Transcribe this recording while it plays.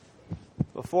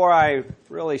Before I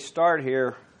really start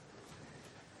here,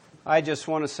 I just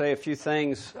want to say a few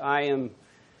things. I am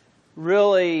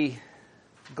really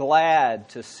glad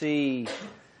to see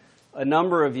a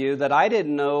number of you that I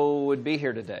didn't know would be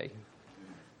here today.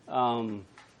 Rodney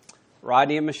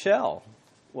and Michelle,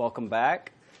 welcome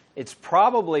back. It's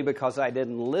probably because I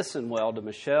didn't listen well to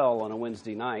Michelle on a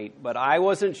Wednesday night, but I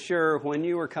wasn't sure when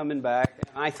you were coming back.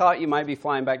 I thought you might be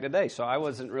flying back today, so I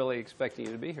wasn't really expecting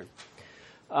you to be here.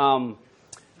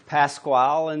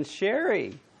 Pasquale and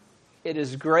Sherry, it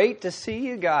is great to see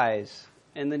you guys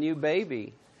and the new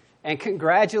baby. And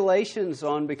congratulations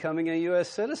on becoming a U.S.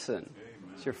 citizen.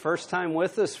 Amen. It's your first time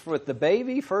with us with the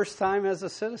baby, first time as a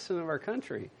citizen of our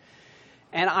country.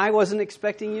 And I wasn't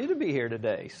expecting you to be here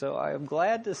today, so I am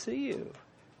glad to see you.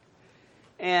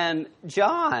 And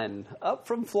John, up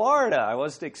from Florida, I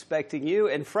wasn't expecting you.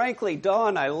 And frankly,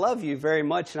 Dawn, I love you very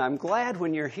much, and I'm glad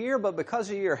when you're here, but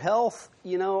because of your health,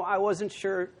 I wasn't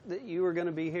sure that you were going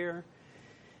to be here.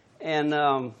 And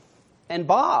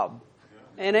Bob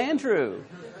and Andrew.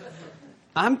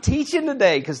 I'm teaching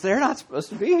today because they're not supposed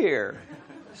to be here.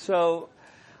 So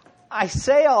I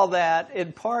say all that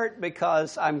in part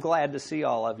because I'm glad to see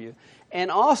all of you.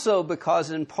 And also because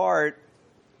in part,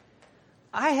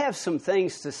 I have some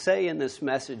things to say in this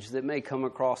message that may come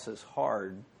across as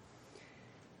hard.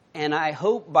 And I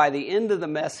hope by the end of the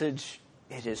message,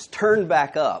 it is turned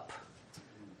back up.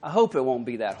 I hope it won't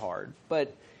be that hard.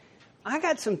 But I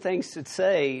got some things to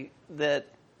say that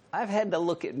I've had to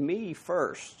look at me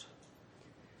first.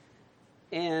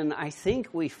 And I think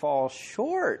we fall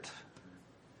short.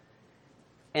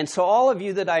 And so all of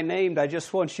you that I named, I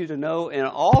just want you to know in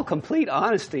all complete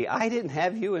honesty, I didn't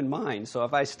have you in mind. So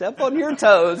if I step on your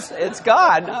toes, it's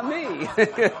God, not me.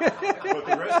 But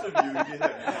the rest of you did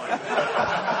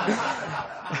have in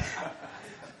mind.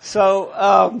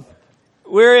 So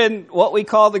we're in what we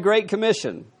call the Great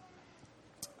Commission.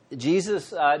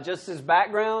 Jesus, just his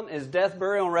background, his death,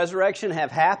 burial, and resurrection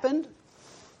have happened.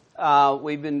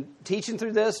 We've been teaching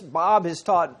through this. Bob has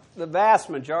taught the vast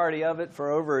majority of it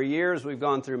for over a year as we've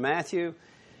gone through Matthew.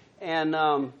 And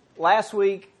last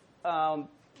week, Bob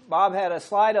had a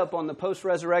slide up on the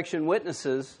post-resurrection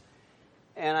witnesses.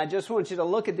 And I just want you to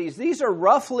look at these. These are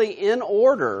roughly in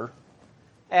order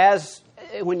as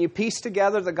when you piece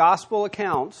together the gospel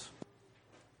accounts.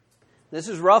 This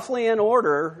is roughly in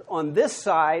order. On this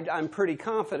side, I'm pretty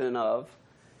confident of.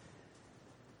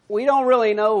 We don't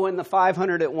really know when the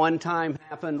 500 at one time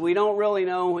happened. We don't really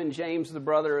know when James, the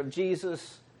brother of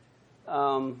Jesus,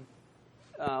 when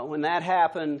that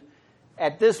happened.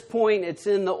 At this point, it's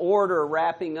in the order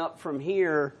wrapping up from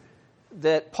here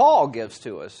that Paul gives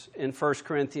to us in 1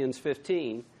 Corinthians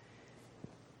 15.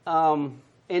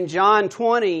 In John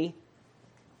 20,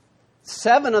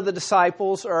 7 of the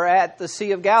disciples are at the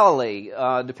Sea of Galilee.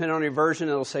 Depending on your version,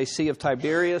 it'll say Sea of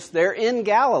Tiberias. They're in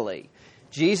Galilee.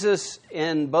 Jesus,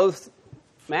 in both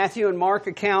Matthew and Mark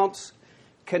accounts,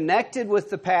 connected with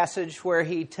the passage where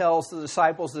he tells the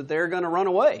disciples that they're going to run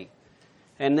away.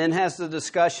 And then has the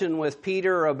discussion with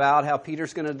Peter about how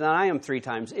Peter's going to deny him 3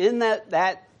 times. In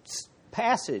that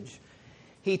passage,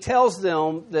 he tells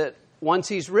them that once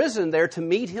he's risen, they're to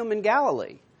meet him in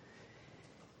Galilee.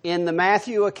 In the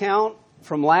Matthew account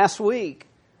from last week,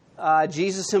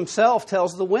 Jesus himself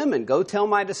tells the women, go tell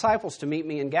my disciples to meet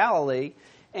me in Galilee.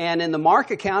 And in the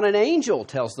Mark account, an angel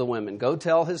tells the women, go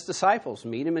tell his disciples,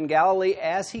 meet him in Galilee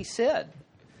as he said.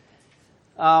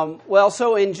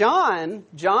 So in John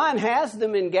has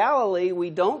them in Galilee. We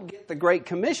don't get the Great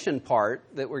Commission part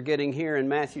that we're getting here in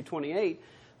Matthew 28.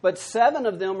 But 7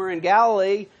 of them are in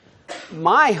Galilee.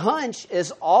 My hunch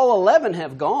is all 11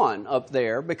 have gone up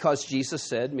there because Jesus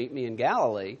said, meet me in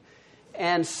Galilee.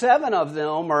 And 7 of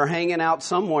them are hanging out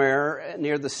somewhere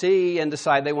near the sea and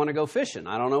decide they want to go fishing.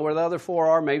 I don't know where the other 4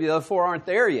 are. Maybe the other 4 aren't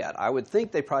there yet. I would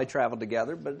think they probably traveled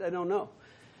together, but I don't know.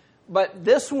 But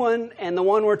this one and the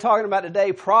one we're talking about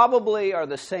today probably are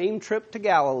the same trip to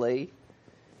Galilee.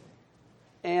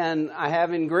 And I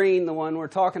have in green the one we're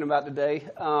talking about today.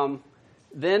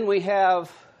 Then we have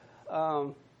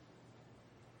the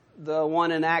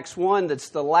one in Acts 1 that's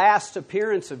the last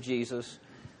appearance of Jesus,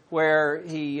 where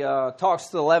he talks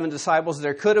to the 11 disciples.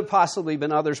 There could have possibly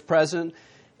been others present,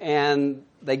 and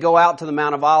they go out to the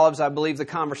Mount of Olives. I believe the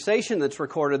conversation that's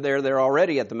recorded there, they're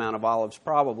already at the Mount of Olives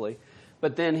probably.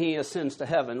 But then he ascends to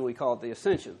heaven. We call it the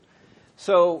Ascension.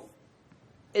 So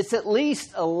it's at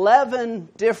least 11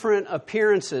 different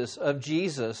appearances of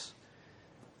Jesus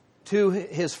to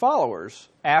his followers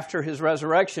after his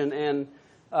resurrection. And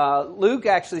Luke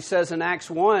actually says in Acts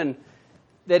 1,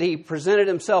 that he presented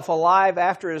himself alive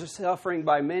after his suffering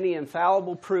by many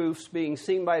infallible proofs, being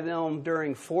seen by them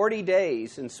during 40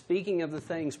 days, and speaking of the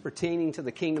things pertaining to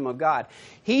the kingdom of God.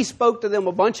 He spoke to them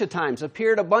a bunch of times,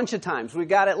 appeared a bunch of times. We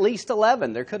got at least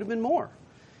 11. There could have been more.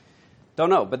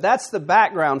 Don't know. But that's the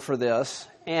background for this.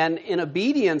 And in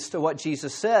obedience to what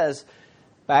Jesus says,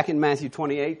 back in Matthew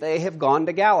 28, they have gone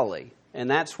to Galilee. And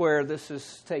that's where this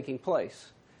is taking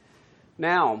place.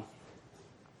 Now,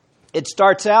 it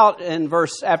starts out in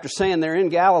verse, after saying they're in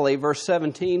Galilee, verse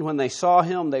 17, when they saw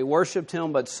him, they worshiped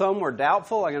him, but some were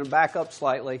doubtful. I'm going to back up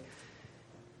slightly.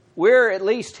 We're at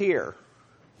least here.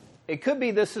 It could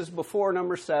be this is before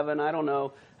number 7. I don't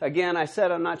know. Again, I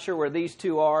said I'm not sure where these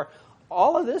two are.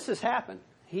 All of this has happened.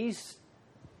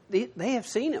 They have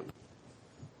seen him.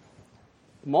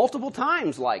 Multiple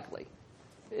times, likely.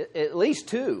 At least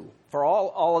 2, for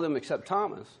all of them except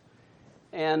Thomas.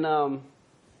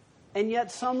 And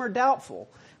yet some are doubtful.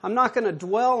 I'm not going to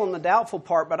dwell on the doubtful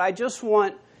part, but I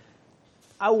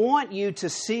want you to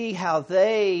see how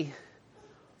they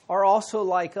are also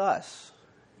like us.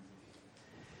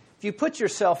 If you put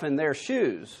yourself in their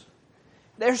shoes,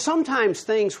 there's sometimes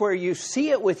things where you see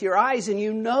it with your eyes and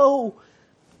you know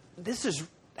this is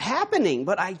happening,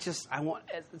 but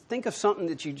think of something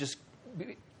that you just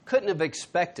couldn't have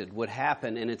expected would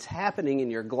happen, and it's happening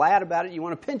and you're glad about it. You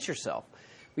want to pinch yourself.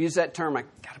 We use that term, I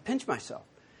got to pinch myself.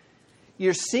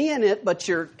 You're seeing it, but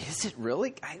is it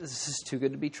really? This is too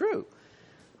good to be true.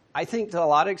 I think to a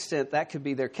lot of extent that could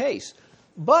be their case.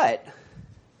 But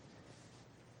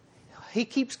he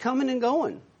keeps coming and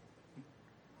going.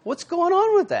 What's going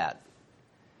on with that?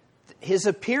 His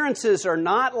appearances are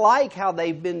not like how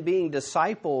they've been being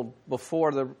discipled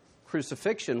before the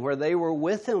crucifixion, where they were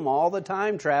with him all the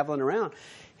time traveling around.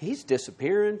 He's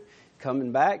disappearing,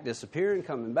 coming back, disappearing,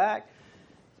 coming back.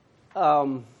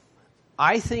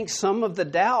 I think some of the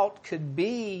doubt could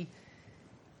be,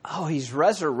 oh, he's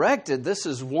resurrected. This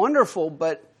is wonderful,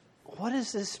 but what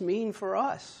does this mean for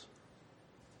us?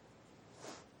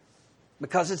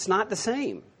 Because it's not the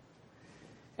same.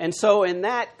 And so in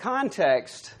that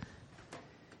context,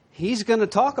 he's going to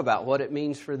talk about what it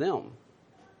means for them.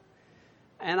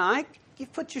 And you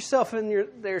put yourself in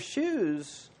their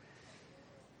shoes,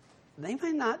 they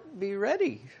may not be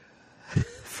ready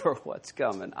for what's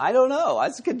coming. I don't know.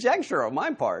 That's conjecture on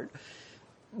my part.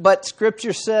 But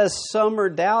Scripture says some are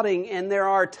doubting, and there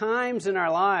are times in our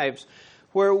lives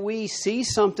where we see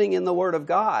something in the Word of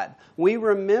God. We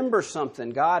remember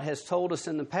something God has told us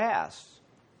in the past.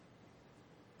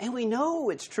 And we know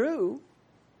it's true.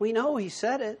 We know He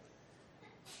said it.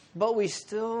 But we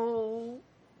still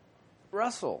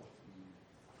wrestle.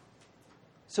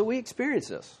 So we experience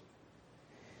this.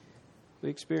 We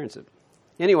experience it.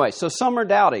 Anyway, so some are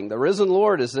doubting. The risen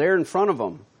Lord is there in front of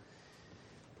them.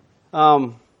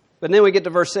 But then we get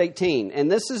to verse 18.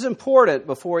 And this is important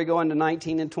before we go into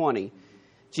 19 and 20.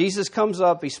 Jesus comes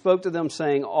up. He spoke to them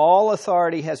saying, all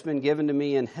authority has been given to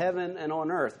me in heaven and on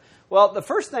earth. Well, the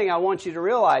first thing I want you to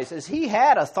realize is he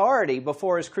had authority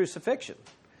before his crucifixion.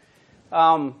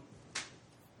 John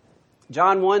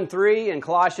 1:3 and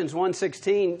Colossians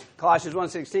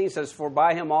 1:16 says, for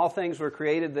by him all things were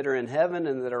created that are in heaven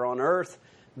and that are on earth,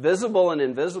 visible and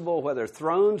invisible, whether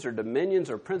thrones or dominions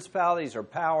or principalities or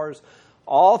powers,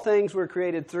 all things were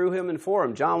created through him and for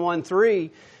him. John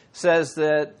 1:3 says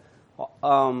that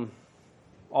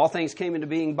all things came into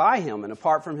being by him, and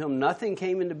apart from him nothing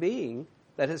came into being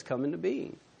that has come into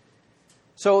being.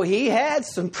 So he had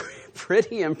some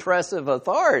pretty impressive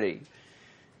authority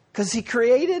because he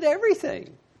created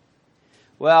everything.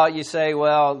 Well, you say,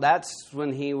 well, that's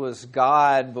when he was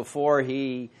God before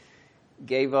he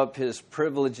gave up his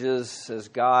privileges as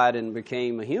God and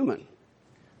became a human.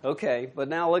 Okay, but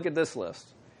now look at this list.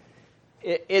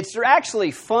 It's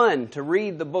actually fun to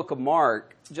read the book of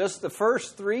Mark. Just the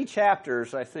first 3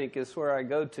 chapters, I think, is where I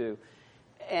go to.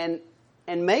 And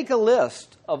make a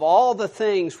list of all the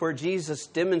things where Jesus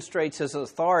demonstrates his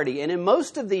authority. And in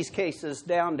most of these cases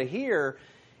down to here,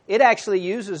 it actually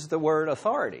uses the word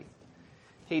authority.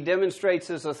 He demonstrates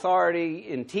his authority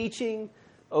in teaching,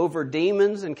 over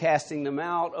demons and casting them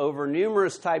out, over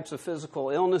numerous types of physical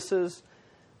illnesses,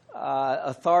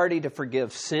 authority to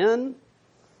forgive sin.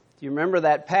 Do you remember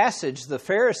that passage? The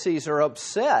Pharisees are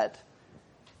upset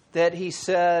that he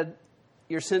said,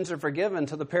 your sins are forgiven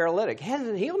to the paralytic. He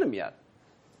hasn't healed him yet.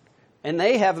 And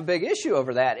they have a big issue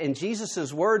over that. And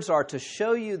Jesus' words are to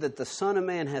show you that the Son of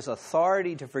Man has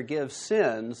authority to forgive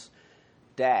sins,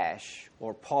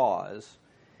 or pause.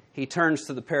 He turns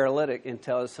to the paralytic and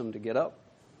tells him to get up.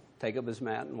 Take up his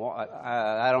mat and walk.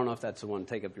 I don't know if that's the one,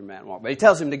 take up your mat and walk. But he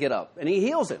tells him to get up, and he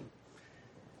heals him.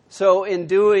 So in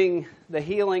doing the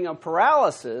healing of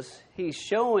paralysis, he's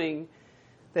showing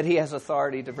that he has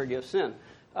authority to forgive sin.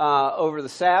 Over the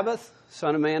Sabbath,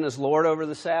 Son of Man is Lord over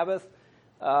the Sabbath.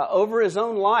 Over his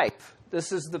own life.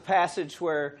 This is the passage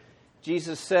where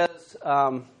Jesus says,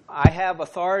 I have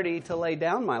authority to lay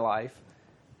down my life,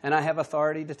 and I have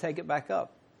authority to take it back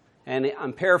up. And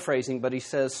I'm paraphrasing, but he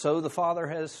says, so the Father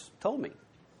has told me.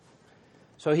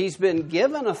 So he's been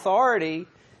given authority.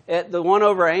 The one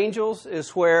over angels is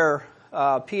where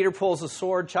Peter pulls a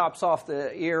sword, chops off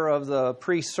the ear of the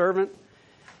priest's servant.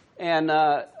 And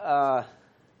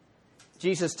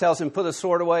Jesus tells him, put the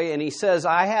sword away. And he says,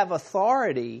 I have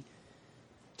authority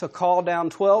to call down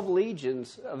 12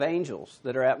 legions of angels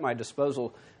that are at my disposal.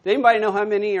 Does anybody know how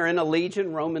many are in a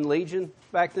legion, Roman legion,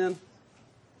 back then?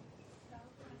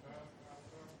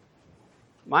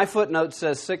 My footnote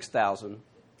says 6,000.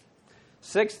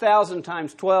 6,000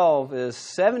 times 12 is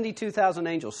 72,000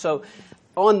 angels. So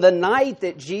on the night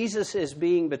that Jesus is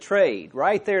being betrayed,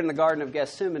 right there in the Garden of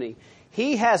Gethsemane,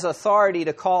 he has authority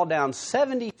to call down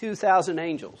 72,000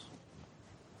 angels.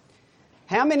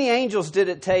 How many angels did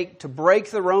it take to break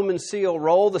the Roman seal,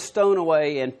 roll the stone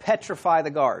away, and petrify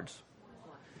the guards?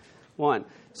 One.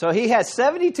 So he has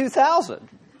 72,000.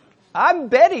 I'm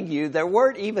betting you there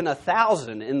weren't even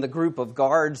 1,000 in the group of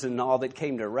guards and all that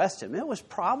came to arrest him. It was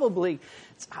probably,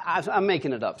 I'm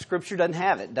making it up. Scripture doesn't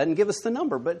have it, doesn't give us the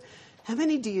number, but how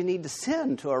many do you need to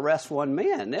send to arrest one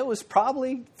man? It was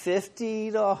probably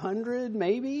 50 to 100,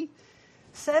 maybe.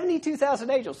 72,000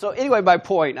 angels. So anyway, my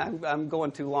point, I'm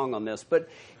going too long on this, but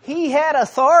he had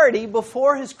authority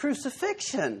before his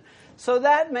crucifixion. So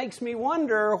that makes me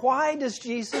wonder, why does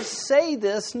Jesus say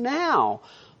this now?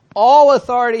 All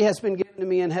authority has been given to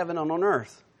me in heaven and on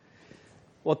earth.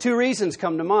 Well, two reasons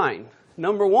come to mind.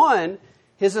 Number one,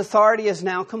 his authority is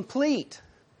now complete.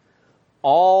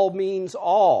 All means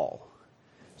all.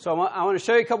 So I want to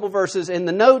show you a couple verses. In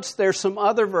the notes, there's some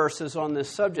other verses on this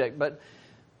subject, but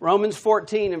Romans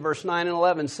 14 and verse 9 and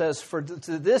 11 says, for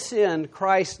to this end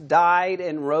Christ died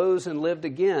and rose and lived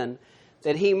again,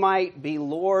 that he might be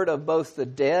Lord of both the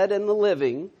dead and the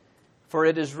living. For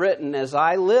it is written, as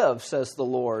I live, says the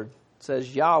Lord,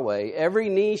 says Yahweh, every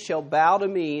knee shall bow to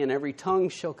me and every tongue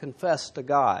shall confess to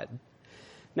God.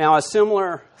 Now a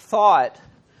similar thought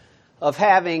of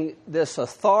having this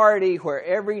authority where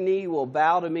every knee will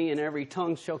bow to me and every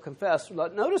tongue shall confess.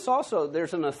 But notice also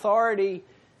there's an authority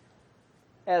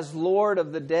as Lord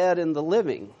of the dead and the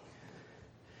living.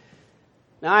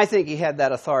 Now I think he had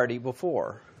that authority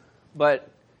before, but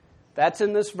that's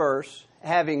in this verse.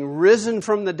 Having risen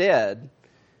from the dead,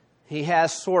 he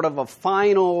has sort of a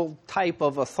final type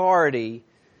of authority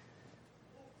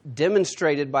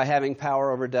demonstrated by having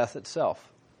power over death itself.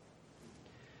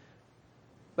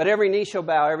 But every knee shall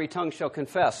bow, every tongue shall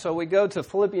confess. So we go to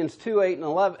Philippians 2,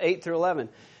 8 through 11.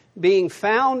 Being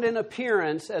found in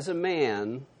appearance as a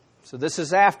man, so this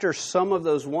is after some of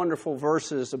those wonderful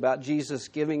verses about Jesus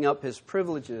giving up his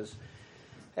privileges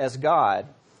as God.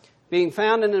 Being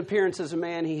found in appearance as a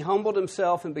man, he humbled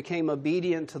himself and became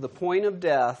obedient to the point of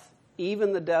death,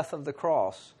 even the death of the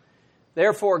cross.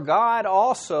 Therefore God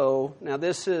also, now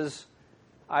this is,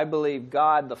 I believe,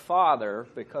 God the Father,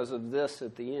 because of this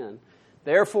at the end.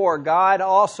 Therefore God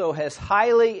also has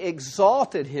highly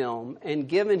exalted him and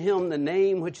given him the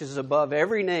name which is above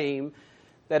every name,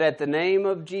 that at the name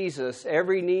of Jesus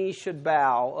every knee should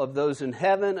bow, of those in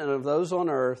heaven and of those on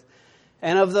earth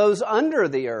and of those under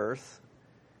the earth,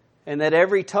 and that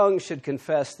every tongue should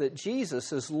confess that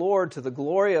Jesus is Lord, to the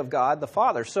glory of God the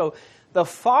Father. So the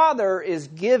Father is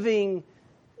giving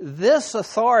this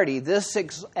authority, this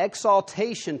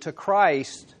exaltation to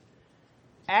Christ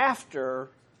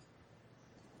after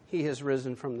he has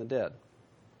risen from the dead.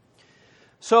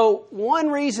 So one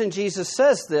reason Jesus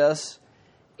says this,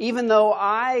 even though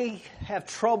I have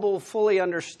trouble fully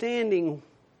understanding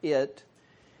it,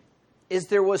 is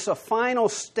there was a final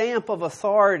stamp of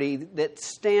authority that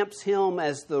stamps him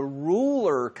as the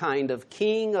ruler kind of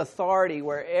king authority,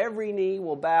 where every knee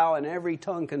will bow and every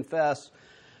tongue confess,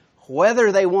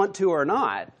 whether they want to or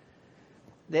not,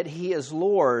 that he is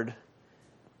Lord.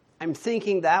 I'm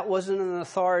thinking that wasn't an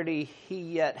authority he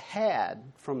yet had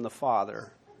from the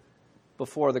Father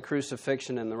before the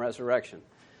crucifixion and the resurrection.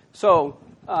 So,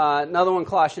 another one,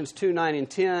 Colossians 2, 9 and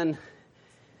 10,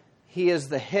 he is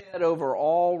the head over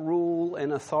all rule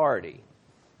and authority.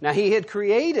 Now, he had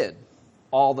created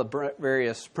all the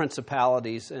various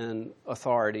principalities and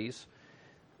authorities.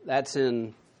 That's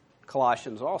in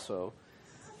Colossians also.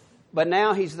 But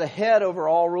now he's the head over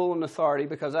all rule and authority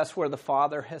because that's where the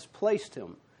Father has placed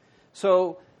him.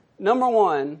 So, number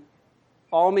one,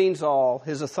 all means all.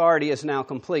 His authority is now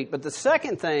complete. But the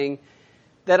second thing,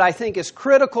 that I think is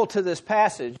critical to this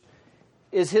passage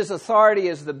is his authority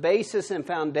as the basis and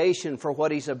foundation for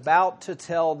what he's about to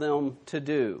tell them to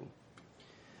do.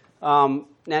 Now,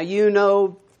 you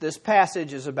know this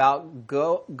passage is about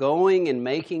going and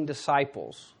making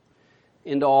disciples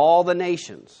into all the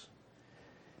nations.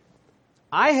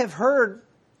 I have heard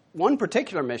one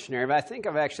particular missionary, but I think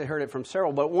I've actually heard it from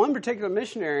several, but one particular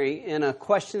missionary in a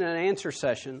question and answer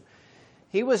session,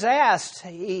 he was asked,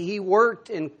 he worked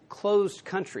in closed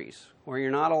countries where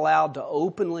you're not allowed to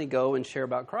openly go and share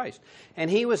about Christ. And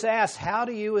he was asked, how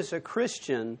do you as a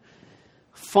Christian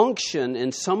function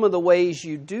in some of the ways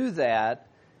you do that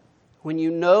when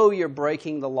you know you're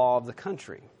breaking the law of the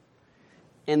country?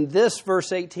 And this,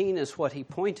 verse 18, is what he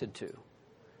pointed to.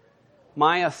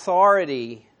 My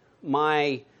authority,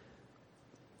 my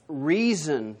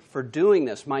reason for doing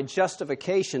this, my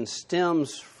justification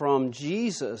stems from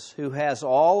Jesus, who has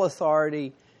all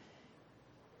authority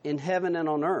in heaven and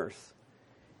on earth,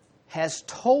 has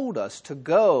told us to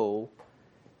go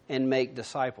and make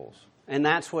disciples. And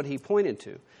that's what he pointed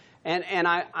to. And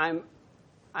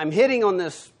I'm hitting on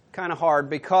this kind of hard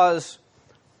because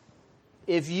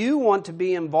if you want to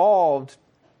be involved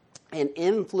in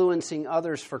influencing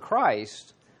others for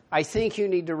Christ, I think you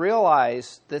need to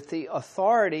realize that the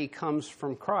authority comes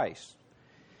from Christ.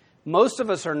 Most of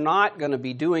us are not going to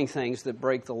be doing things that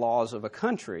break the laws of a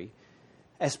country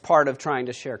as part of trying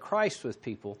to share Christ with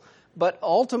people. But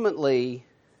ultimately,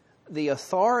 the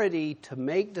authority to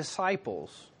make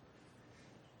disciples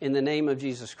in the name of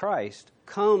Jesus Christ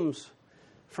comes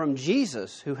from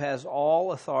Jesus, who has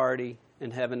all authority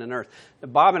in heaven and earth.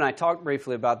 Bob and I talked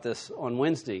briefly about this on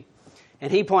Wednesday,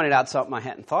 and he pointed out something I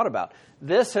hadn't thought about.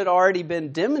 This had already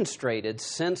been demonstrated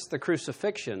since the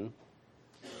crucifixion,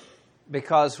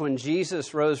 because when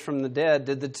Jesus rose from the dead,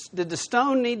 did the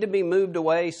stone need to be moved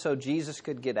away so Jesus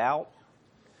could get out?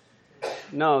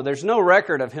 No, there's no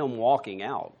record of him walking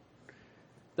out.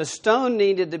 The stone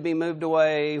needed to be moved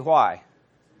away. Why?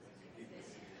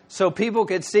 So people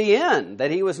could see in,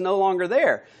 that he was no longer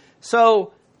there.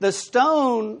 So the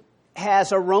stone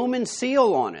has a Roman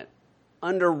seal on it.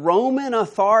 Under Roman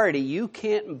authority, you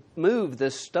can't move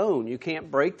this stone. You can't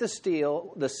break the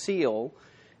seal,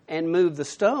 and move the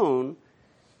stone.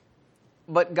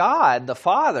 But God, the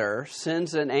Father,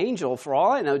 sends an angel. For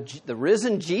all I know, the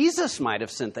risen Jesus might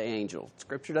have sent the angel.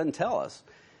 Scripture doesn't tell us.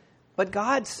 But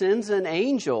God sends an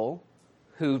angel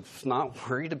who's not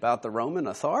worried about the Roman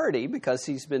authority because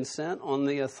he's been sent on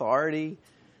the authority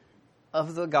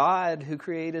of the God who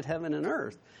created heaven and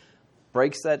earth.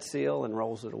 Breaks that seal and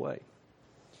rolls it away.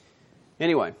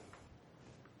 Anyway,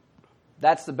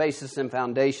 that's the basis and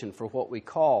foundation for what we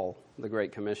call the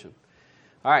Great Commission.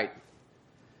 All right.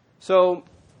 So,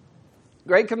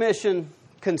 Great Commission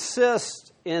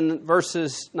consists in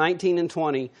verses 19 and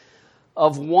 20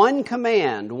 of one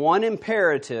command, one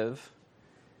imperative,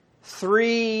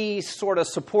 three sort of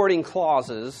supporting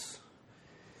clauses.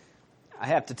 I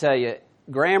have to tell you,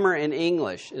 grammar in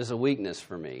English is a weakness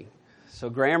for me. So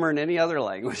grammar in any other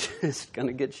language is going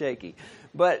to get shaky.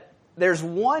 But there's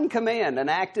one command, an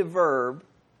active verb,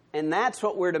 and that's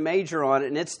what we're to major on,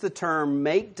 and it's the term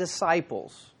make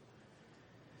disciples.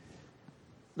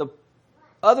 The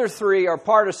other three are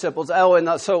participles.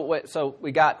 So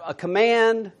we got a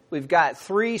command, we've got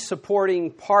three supporting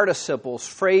participles,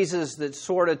 phrases that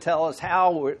sort of tell us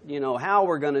how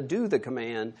we're going to do the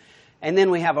command, and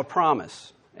then we have a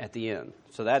promise at the end.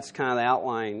 So that's kind of the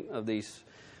outline of these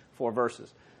 4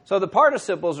 verses. So the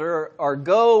participles are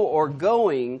go or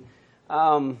going.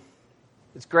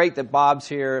 It's great that Bob's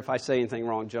here. If I say anything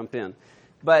wrong, jump in.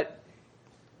 But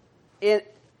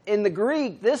in the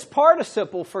Greek, this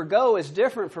participle for go is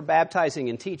different for baptizing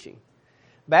and teaching.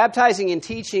 Baptizing and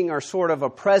teaching are sort of a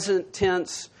present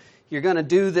tense. You're going to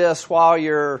do this while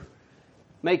you're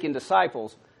making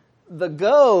disciples. The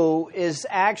go is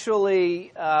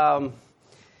actually a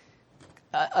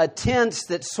tense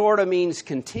that sort of means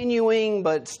continuing,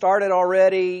 but started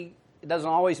already. It doesn't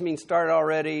always mean started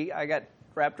already. I got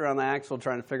wrapped around the axle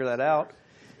trying to figure that out.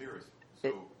 Aorist. So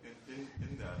in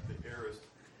that, the aorist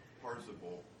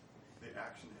participle, the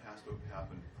action has to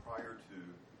happen prior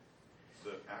to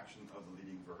the action of the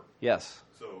leading verb. Yes.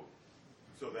 So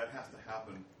that has to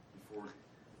happen before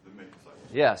the make disciples.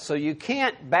 Yeah, so you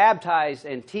can't baptize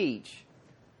and teach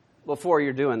before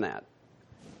you're doing that.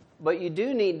 But you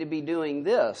do need to be doing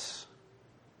this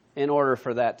in order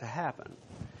for that to happen.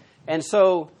 And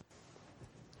so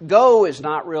go is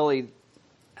not really...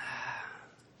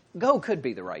 Go could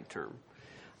be the right term.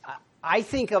 I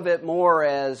think of it more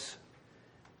as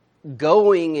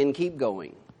going and keep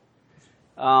going.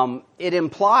 It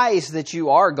implies that you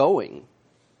are going.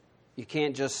 You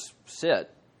can't just sit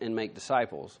and make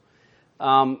disciples.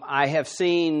 I have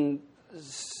seen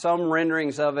some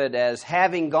renderings of it as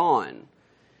having gone,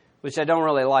 which I don't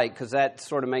really like because that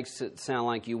sort of makes it sound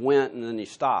like you went and then you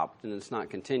stopped and it's not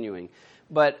continuing.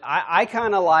 But I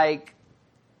kind of like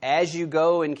as you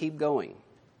go and keep going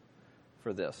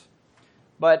for this.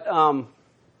 But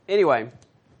anyway,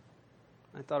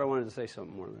 I thought I wanted to say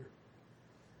something more there.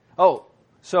 Oh,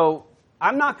 so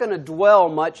I'm not going to dwell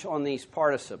much on these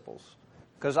participles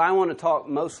because I want to talk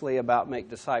mostly about make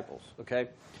disciples, okay?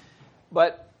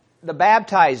 But the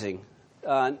baptizing,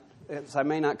 I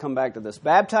may not come back to this,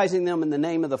 baptizing them in the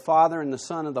name of the Father and the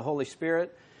Son and the Holy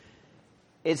Spirit,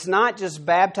 it's not just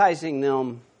baptizing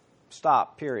them,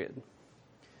 stop, period.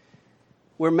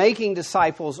 We're making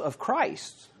disciples of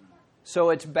Christ.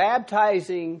 So it's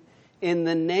baptizing in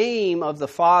the name of the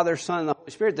Father, Son, and the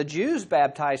Holy Spirit. The Jews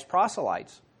baptized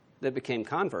proselytes that became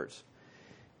converts.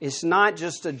 It's not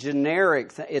just a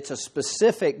generic thing. It's a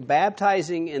specific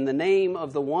baptizing in the name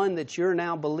of the one that you're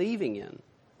now believing in.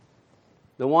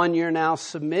 The one you're now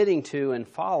submitting to and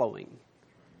following.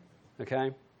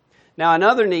 Okay? Now,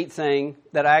 another neat thing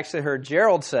that I actually heard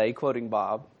Gerald say, quoting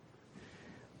Bob,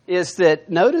 is that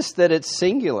notice that it's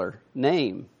singular,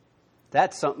 name.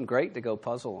 That's something great to go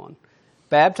puzzle on.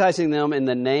 Baptizing them in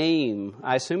the name.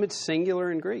 I assume it's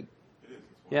singular in Greek.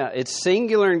 Yeah, it's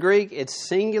singular in Greek. It's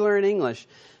singular in English.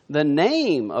 The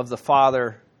name of the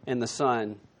Father and the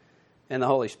Son and the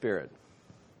Holy Spirit.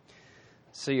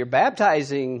 So you're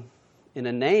baptizing in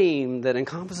a name that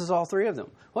encompasses all three of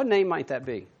them. What name might that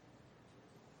be?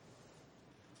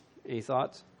 Any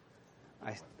thoughts?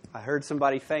 I heard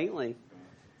somebody faintly.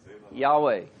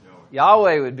 Yahweh.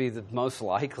 Yahweh would be the most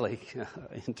likely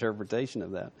interpretation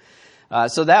of that.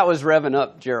 So that was revving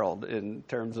up Gerald in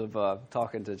terms of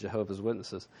talking to Jehovah's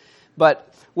Witnesses.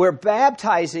 But we're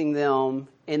baptizing them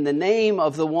in the name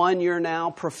of the one you're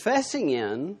now professing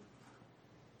in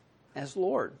as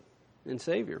Lord and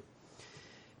Savior.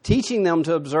 Teaching them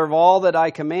to observe all that I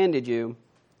commanded you.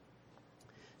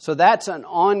 So that's an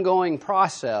ongoing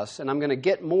process, and I'm going to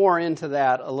get more into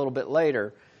that a little bit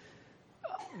later.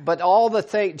 But all the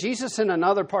things, Jesus in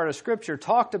another part of Scripture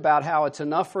talked about how it's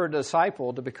enough for a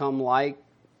disciple to become like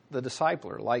the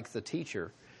discipler, like the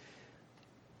teacher.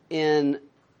 In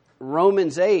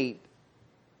Romans 8,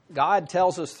 God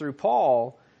tells us through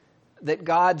Paul that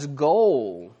God's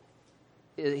goal,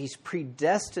 He's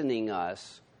predestining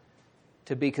us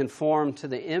to be conformed to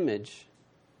the image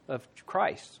of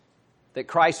Christ. That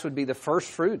Christ would be the first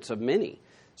fruits of many.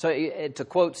 So to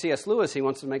quote C.S. Lewis, he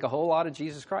wants to make a whole lot of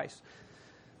Jesus Christ.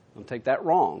 Don't take that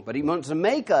wrong. But he wants to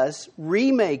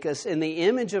remake us in the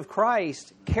image of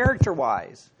Christ,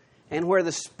 character-wise, and where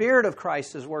the Spirit of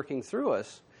Christ is working through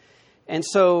us. And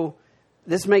so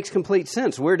this makes complete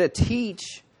sense. We're to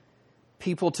teach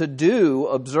people to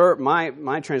observe.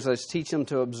 My translation, teach them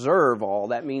to observe all.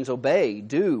 That means obey,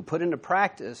 do, put into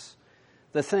practice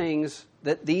the things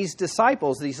that these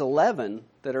disciples, these 11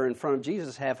 that are in front of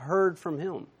Jesus, have heard from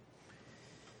him.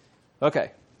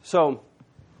 Okay, so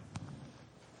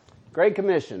Great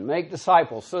Commission, make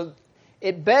disciples. So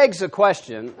it begs a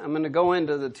question. I'm going to go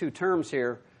into the two terms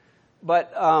here.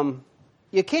 But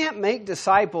you can't make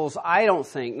disciples, I don't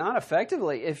think, not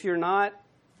effectively, if you're not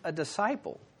a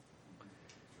disciple.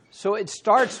 So it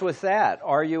starts with that.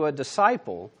 Are you a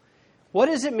disciple? What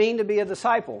does it mean to be a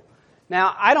disciple?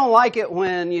 Now, I don't like it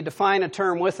when you define a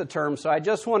term with a term, so I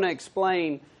just want to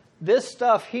explain this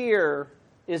stuff here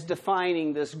is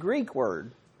defining this Greek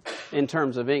word in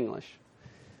terms of English.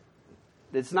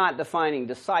 It's not defining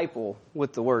disciple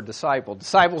with the word disciple.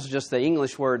 Disciple is just the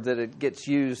English word that it gets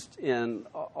used in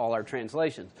all our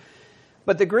translations.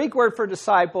 But the Greek word for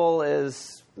disciple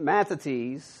is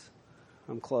mathetes.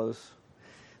 I'm close.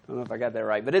 I don't know if I got that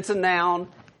right. But it's a noun,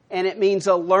 and it means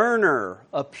a learner,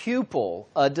 a pupil,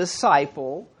 a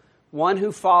disciple, one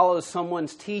who follows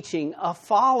someone's teaching, a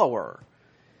follower.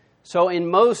 So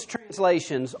in most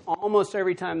translations, almost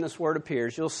every time this word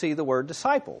appears, you'll see the word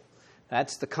disciple.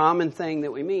 That's the common thing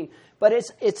that we mean. But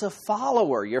it's a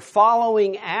follower. You're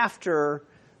following after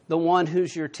the one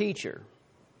who's your teacher.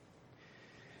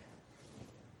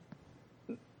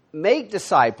 Make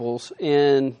disciples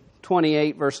in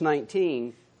 28 verse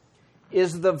 19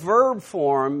 is the verb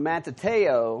form,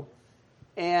 matateo,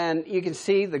 and you can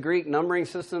see the Greek numbering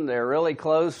system. They're really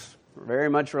close, very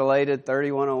much related,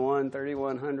 3101,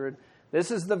 3100.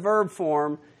 This is the verb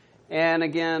form, and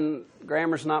again,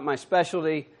 grammar's not my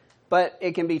specialty, but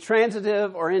it can be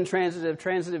transitive or intransitive.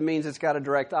 Transitive means it's got a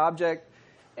direct object,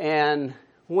 and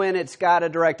when it's got a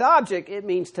direct object, it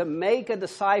means to make a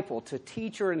disciple, to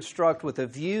teach or instruct with a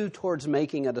view towards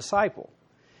making a disciple.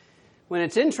 When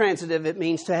it's intransitive, it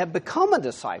means to have become a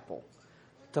disciple,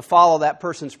 to follow that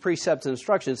person's precepts and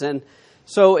instructions. And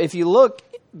so if you look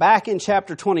back in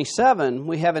chapter 27,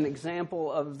 we have an example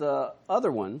of the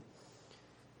other one.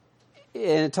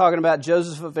 And talking about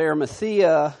Joseph of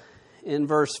Arimathea in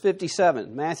verse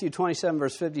 57, Matthew 27,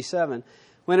 verse 57.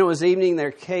 When it was evening,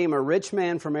 there came a rich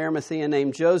man from Arimathea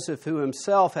named Joseph, who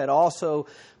himself had also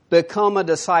become a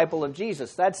disciple of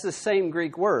Jesus. That's the same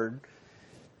Greek word,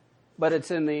 but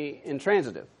it's in the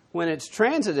intransitive. When it's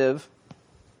transitive,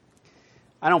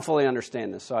 I don't fully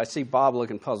understand this, so I see Bob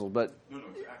looking puzzled. But No,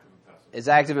 it's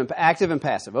active and passive. It's active and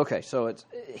passive. Okay, so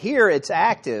it's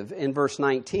active in verse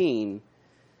 19,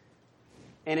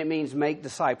 and it means make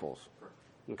disciples.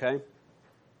 Okay?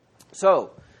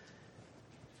 So,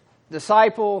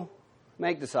 disciple,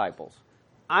 make disciples.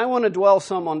 I want to dwell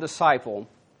some on disciple,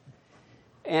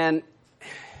 and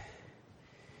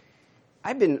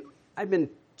I've been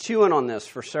chewing on this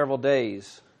for several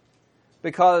days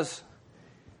because,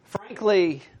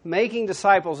 frankly, making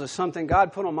disciples is something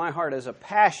God put on my heart as a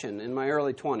passion in my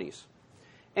early 20s.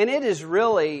 And it is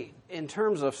really, in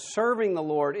terms of serving the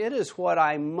Lord, it is what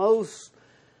I most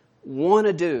want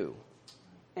to do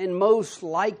and most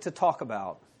like to talk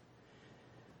about.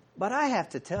 But I have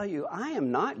to tell you, I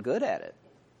am not good at it.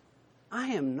 I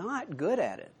am not good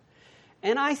at it.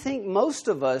 And I think most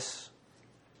of us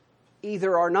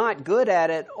either are not good at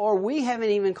it or we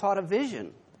haven't even caught a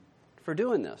vision for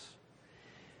doing this.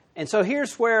 And so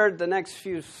here's where the next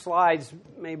few slides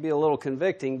may be a little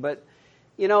convicting, but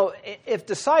you know, if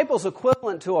disciple's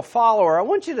equivalent to a follower, I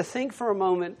want you to think for a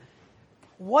moment,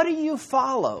 what do you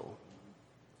follow?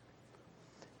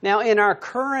 Now, in our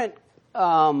current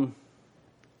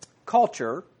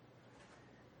culture,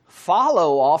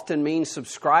 follow often means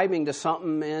subscribing to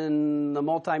something in the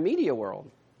multimedia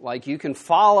world. Like you can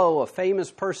follow a famous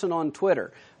person on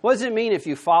Twitter. What does it mean if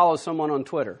you follow someone on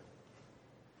Twitter?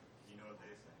 You know what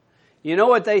they say. You know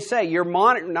what they say. You're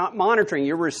not monitoring.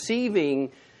 You're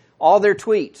receiving all their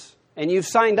tweets. And you've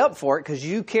signed up for it because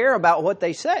you care about what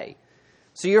they say.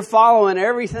 So you're following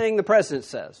everything the president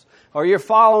says. Or you're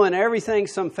following everything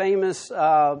some famous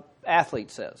athlete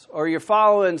says. Or you're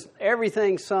following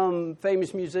everything some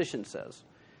famous musician says.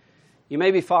 You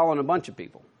may be following a bunch of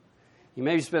people. You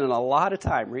may be spending a lot of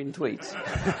time reading tweets.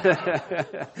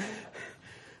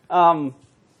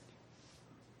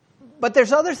 But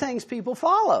there's other things people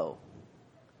follow.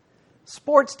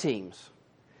 Sports teams.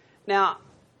 Now,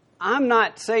 I'm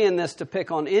not saying this to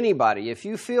pick on anybody. If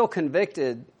you feel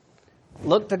convicted,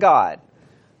 look to God.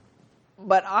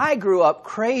 But I grew up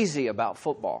crazy about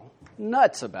football,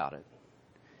 nuts about it.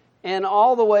 And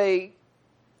all the way,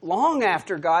 long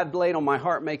after God laid on my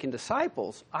heart making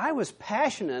disciples, I was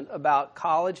passionate about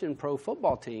college and pro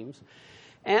football teams.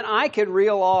 And I could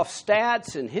reel off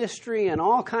stats and history and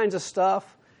all kinds of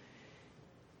stuff.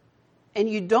 And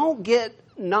you don't get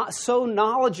not so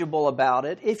knowledgeable about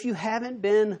it if you haven't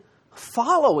been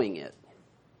following it,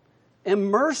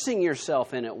 immersing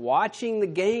yourself in it, watching the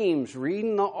games,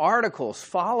 reading the articles,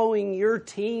 following your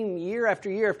team year after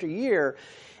year after year.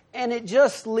 And it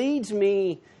just leads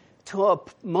me to a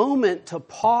moment to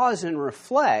pause and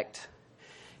reflect.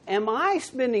 Am I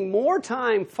spending more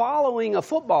time following a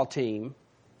football team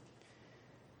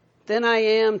than I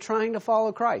am trying to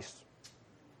follow Christ?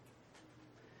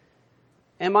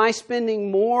 Am I spending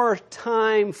more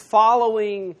time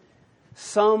following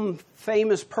some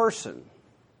famous person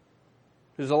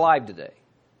who's alive today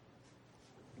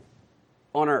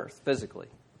on earth, physically,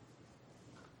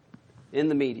 in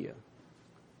the media,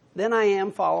 than I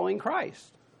am following Christ?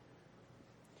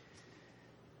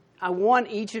 I want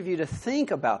each of you to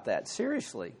think about that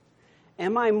seriously.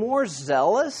 Am I more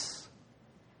zealous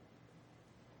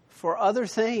for other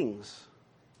things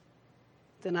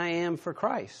than I am for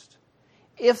Christ?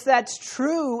 If that's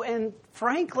true, and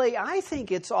frankly, I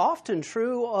think it's often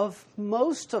true of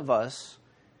most of us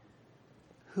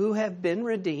who have been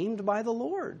redeemed by the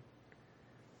Lord.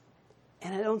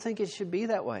 And I don't think it should be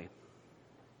that way.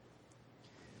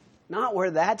 Not where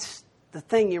that's the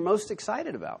thing you're most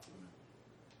excited about.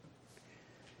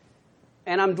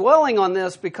 And I'm dwelling on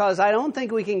this because I don't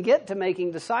think we can get to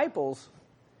making disciples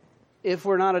if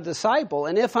we're not a disciple.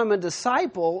 And if I'm a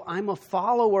disciple, I'm a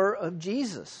follower of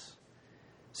Jesus.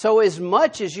 So as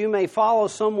much as you may follow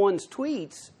someone's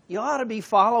tweets, you ought to be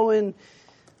following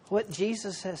what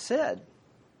Jesus has said.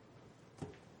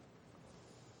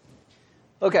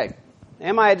 Okay,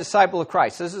 am I a disciple of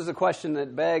Christ? This is a question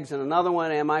that begs, and another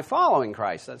one, am I following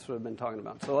Christ? That's what I've been talking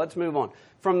about. So let's move on.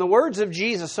 From the words of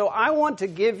Jesus, so I want to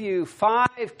give you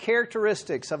 5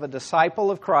 characteristics of a disciple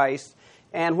of Christ.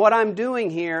 And what I'm doing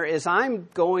here is I'm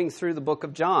going through the book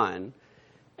of John,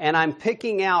 and I'm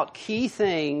picking out key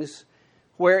things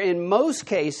where in most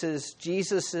cases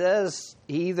Jesus says,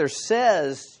 he either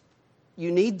says,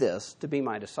 you need this to be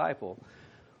my disciple,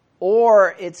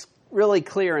 or it's really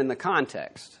clear in the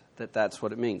context that that's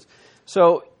what it means.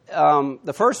 So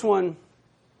the first one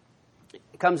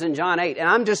comes in John 8, and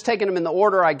I'm just taking them in the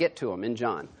order I get to them in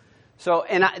John. So,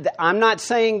 and I'm not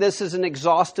saying this is an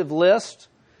exhaustive list.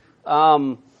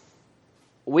 A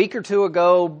week or two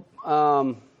ago,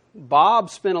 Bob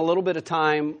spent a little bit of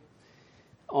time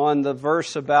on the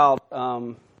verse about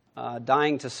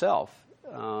dying to self.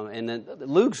 And then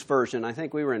Luke's version, I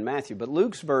think we were in Matthew, but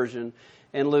Luke's version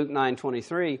in Luke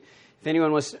 9:23, if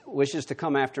anyone wishes to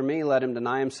come after me, let him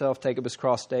deny himself, take up his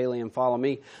cross daily, and follow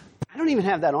me. I don't even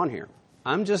have that on here.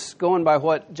 I'm just going by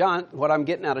what I'm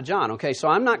getting out of John. Okay, so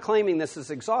I'm not claiming this is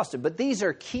exhaustive, but these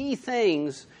are key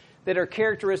things that are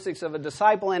characteristics of a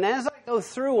disciple. And as I go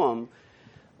through them,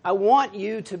 I want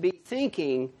you to be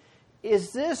thinking,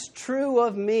 is this true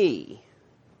of me?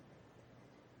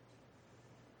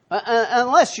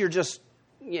 Unless you're just,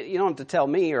 you don't have to tell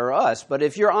me or us, but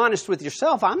if you're honest with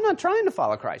yourself, I'm not trying to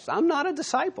follow Christ. I'm not a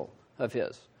disciple of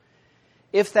his.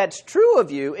 If that's true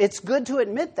of you, it's good to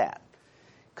admit that,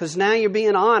 because now you're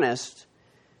being honest,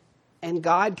 and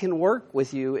God can work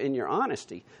with you in your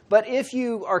honesty. But if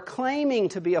you are claiming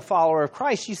to be a follower of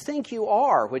Christ, you think you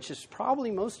are, which is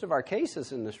probably most of our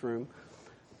cases in this room,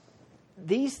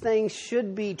 these things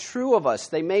should be true of us.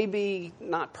 They may be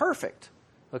not perfect,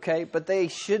 okay, but they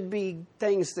should be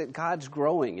things that God's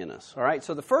growing in us, all right?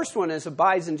 So the first one is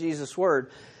abides in Jesus'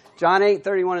 word. John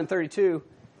 8:31 and 32,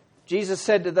 Jesus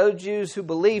said to those Jews who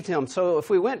believed him. So if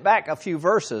we went back a few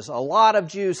verses, a lot of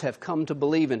Jews have come to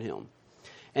believe in him.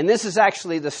 And this is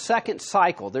actually the second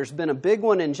cycle. There's been a big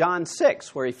one in John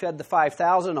 6 where he fed the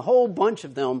 5,000. A whole bunch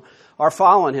of them are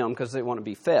following him because they want to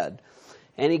be fed.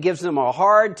 And he gives them a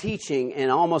hard teaching,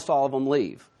 and almost all of them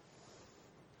leave.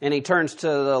 And he turns to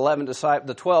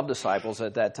the 12 disciples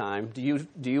at that time. Do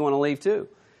you want to leave too?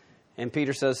 And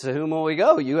Peter says, to whom will we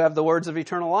go? You have the words of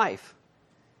eternal life.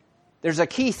 There's a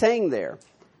key thing there.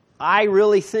 I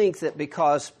really think that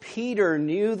because Peter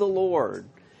knew the Lord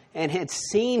and had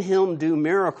seen him do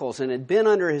miracles and had been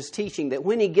under his teaching, that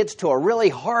when he gets to a really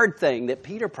hard thing that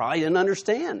Peter probably didn't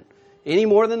understand any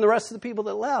more than the rest of the people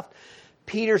that left,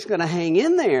 Peter's going to hang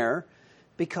in there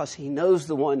because he knows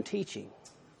the one teaching.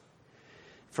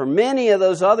 For many of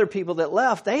those other people that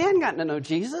left, they hadn't gotten to know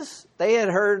Jesus. They had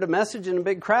heard a message in a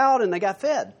big crowd and they got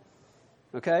fed.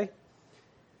 Okay?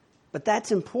 But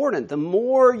that's important. The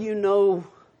more you know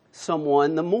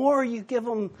someone, the more you give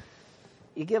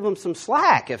them some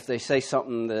slack if they say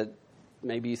something that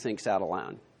maybe you think's out of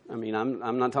line. I mean, I'm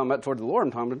not talking about toward the Lord.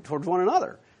 I'm talking about towards one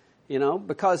another. You know,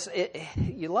 because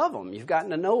you love them. You've gotten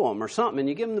to know them or something, and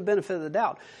you give them the benefit of the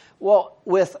doubt. Well,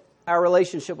 with our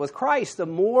relationship with Christ, the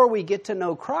more we get to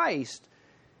know Christ,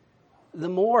 the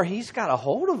more he's got a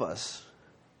hold of us.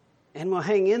 And we'll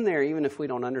hang in there even if we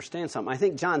don't understand something. I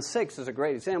think John 6 is a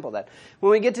great example of that.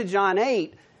 When we get to John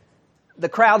 8, the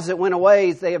crowds that went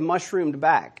away, they have mushroomed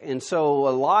back. And so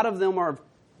a lot of them are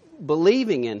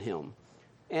believing in him.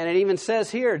 And it even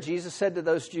says here, Jesus said to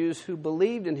those Jews who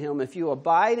believed in him, if you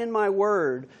abide in my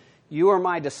word, you are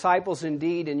my disciples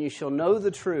indeed, and you shall know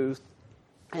the truth,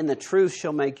 and the truth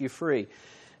shall make you free.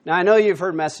 Now, I know you've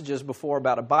heard messages before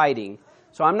about abiding,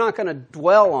 so I'm not going to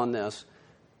dwell on this.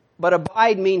 But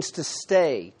abide means to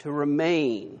stay, to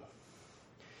remain.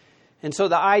 And so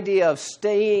the idea of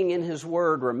staying in his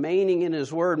word, remaining in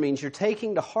his word, means you're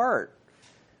taking to heart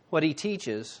what he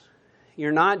teaches.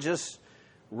 You're not just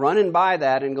running by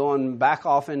that and going back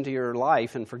off into your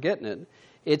life and forgetting it.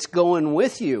 It's going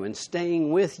with you and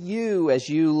staying with you as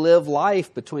you live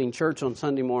life between church on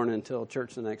Sunday morning until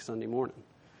church the next Sunday morning.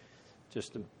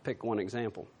 Just to pick one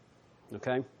example.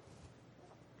 Okay?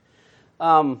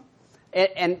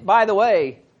 And by the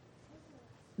way,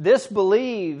 this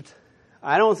believed,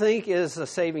 I don't think is a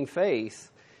saving faith,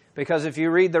 because if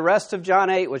you read the rest of John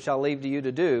 8, which I'll leave to you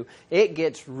to do, it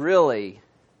gets really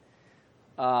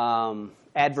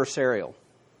adversarial,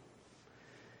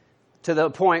 to the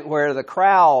point where the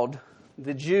crowd,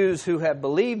 the Jews who have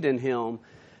believed in him,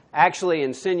 actually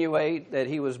insinuate that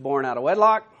he was born out of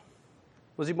wedlock.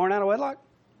 Was he born out of wedlock?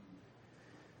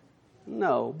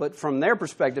 No, but from their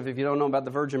perspective, if you don't know about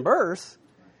the virgin birth,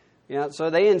 so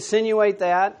they insinuate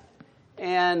that,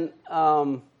 and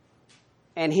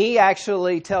he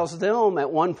actually tells them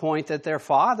at one point that their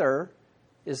father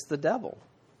is the devil.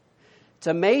 It's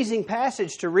an amazing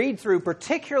passage to read through,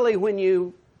 particularly when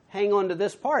you hang on to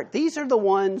this part. These are the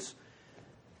ones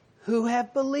who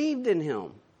have believed in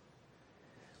him.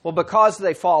 Well, because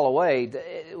they fall away,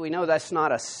 we know that's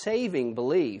not a saving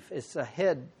belief. It's a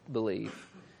head belief.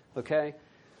 Okay?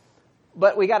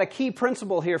 But we got a key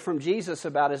principle here from Jesus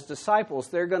about his disciples.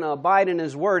 They're going to abide in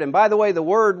his word. And by the way, the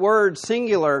word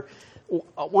singular,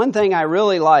 one thing I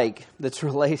really like that's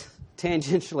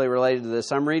tangentially related to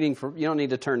this, I'm reading from, you don't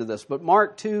need to turn to this, but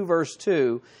Mark 2, verse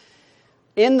 2,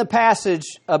 in the passage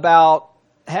about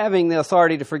having the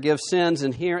authority to forgive sins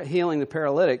and healing the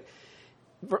paralytic,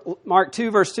 Mark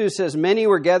 2, verse 2 says, many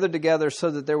were gathered together so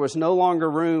that there was no longer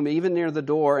room even near the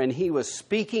door, and he was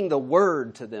speaking the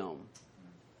word to them.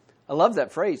 I love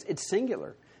that phrase. It's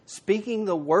singular. Speaking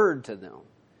the word to them.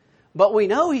 But we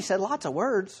know he said lots of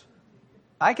words.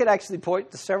 I could actually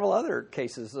point to several other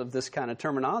cases of this kind of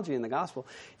terminology in the gospel.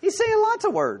 He's saying lots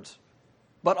of words.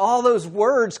 But all those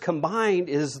words combined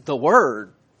is the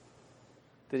word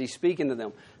that he's speaking to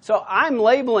them. So I'm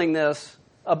labeling this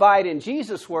abide in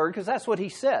Jesus' word because that's what he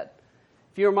said.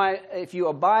 If you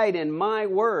abide in my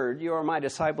word, you are my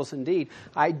disciples indeed.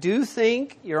 I do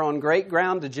think you're on great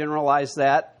ground to generalize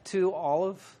that to all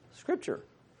of Scripture,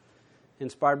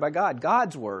 inspired by God,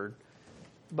 God's word.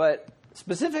 But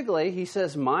specifically, he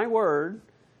says my word,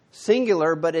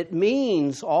 singular, but it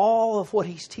means all of what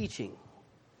he's teaching.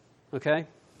 Okay?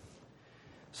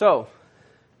 So,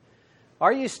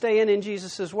 are you staying in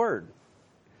Jesus' word?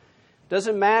 Does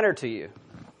it matter to you?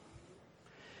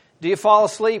 Do you fall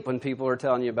asleep when people are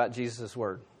telling you about Jesus'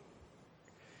 word?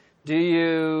 Do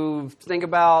you think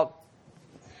about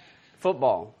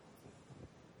football,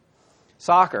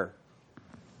 soccer,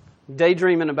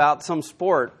 daydreaming about some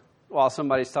sport while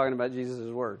somebody's talking about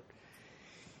Jesus' word?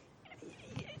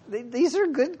 These are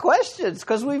good questions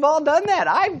because we've all done that.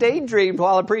 I've daydreamed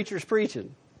while a preacher's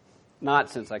preaching. Not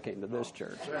since I came to this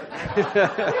church.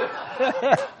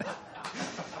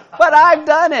 But I've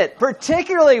done it,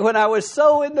 particularly when I was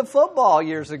so into football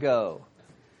years ago.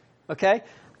 Okay?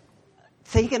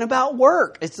 Thinking about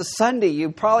work. It's a Sunday.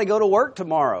 You probably go to work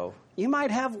tomorrow. You might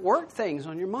have work things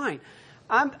on your mind.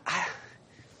 I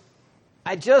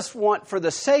just want, for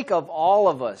the sake of all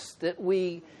of us, that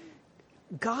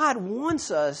God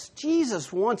wants us,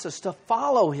 Jesus wants us to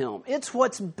follow him. It's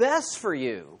what's best for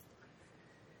you.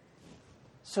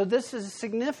 So this is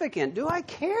significant. Do I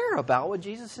care about what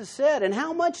Jesus has said? And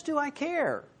how much do I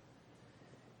care?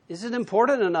 Is it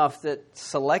important enough that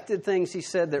selected things he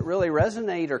said that really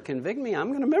resonate or convict me, I'm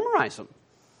going to memorize them,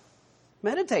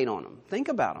 meditate on them, think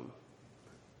about them?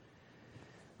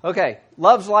 Okay,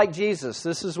 love's like Jesus.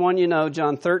 This is one you know,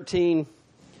 John 13.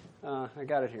 I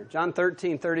got it here. John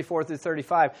 13, 34 through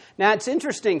 35. Now, it's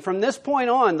interesting. From this point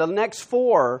on, the next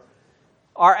four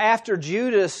are after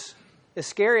Judas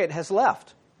Iscariot has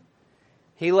left.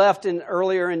 He left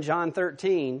earlier in John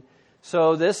 13.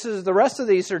 So the rest of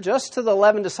these are just to the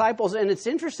 11 disciples. And it's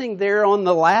interesting, they're on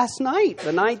the last night,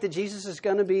 the night that Jesus is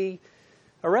going to be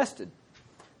arrested.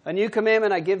 A new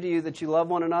commandment I give to you, that you love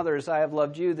one another as I have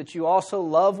loved you, that you also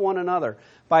love one another.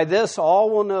 By this all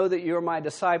will know that you are my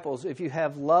disciples, if you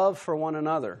have love for one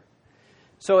another.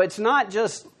 So it's not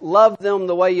just love them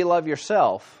the way you love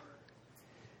yourself.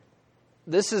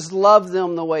 This is love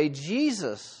them the way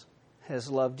Jesus has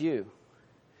loved you.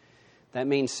 That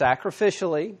means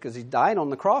sacrificially, because he died on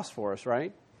the cross for us,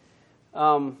 right?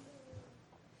 And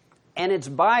it's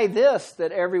by this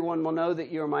that everyone will know that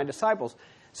you are my disciples.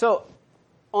 So,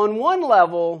 on one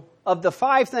level, of the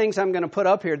 5 things I'm going to put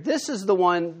up here, this is the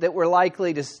one that we're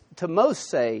likely to most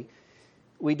say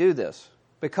we do this.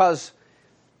 Because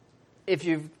if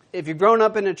you've grown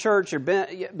up in a church or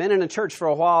been in a church for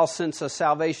a while since a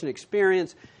salvation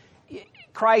experience,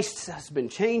 Christ has been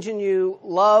changing you.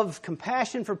 Love,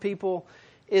 compassion for people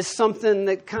is something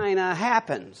that kind of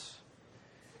happens.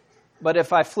 But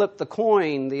if I flip the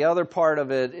coin, the other part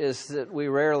of it is that we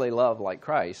rarely love like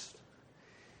Christ.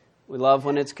 We love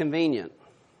when it's convenient.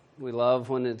 We love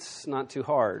when it's not too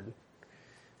hard.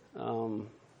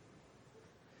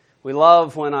 We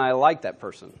love when I like that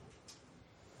person.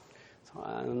 So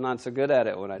I'm not so good at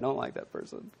it when I don't like that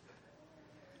person.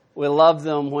 We love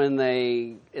them when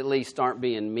they at least aren't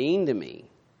being mean to me.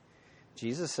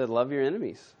 Jesus said, love your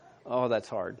enemies. Oh, that's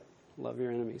hard. Love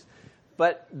your enemies.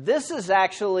 But this is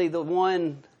actually the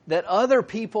one that other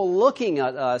people looking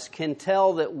at us can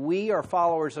tell that we are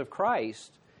followers of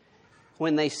Christ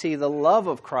when they see the love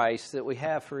of Christ that we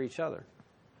have for each other.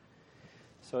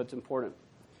 So it's important.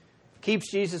 Keeps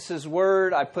Jesus'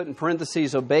 word. I put in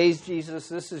parentheses, obeys Jesus.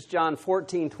 This is John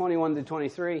 14, 21 to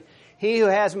 23. He who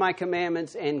has my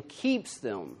commandments and keeps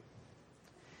them.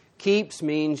 Keeps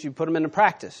means you put them into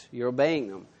practice. You're obeying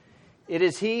them. It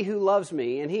is he who loves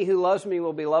me, and he who loves me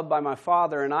will be loved by my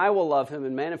Father, and I will love him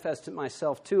and manifest it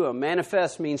myself to him.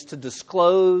 Manifest means to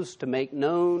disclose, to make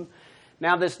known.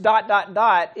 Now this ...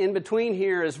 in between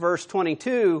here is verse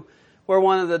 22, where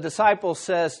one of the disciples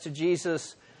says to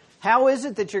Jesus, how is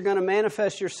it that you're going to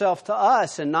manifest yourself to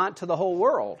us and not to the whole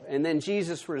world? And then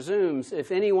Jesus resumes,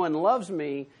 if anyone loves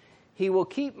me, he will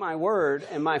keep my word,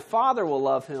 and my Father will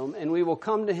love him, and we will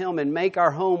come to him and make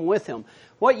our home with him.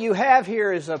 What you have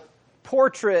here is a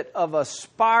portrait of a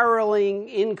spiraling,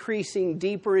 increasing,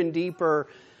 deeper and deeper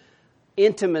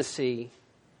intimacy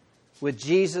with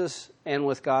Jesus and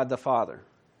with God the Father.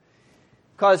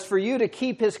 Because for you to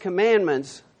keep his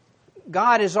commandments,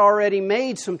 God has already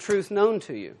made some truth known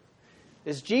to you.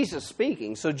 It's Jesus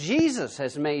speaking. So Jesus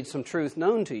has made some truth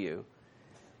known to you.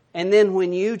 And then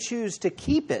when you choose to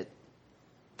keep it,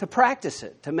 to practice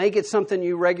it, to make it something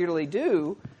you regularly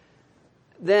do,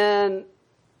 then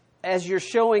as you're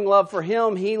showing love for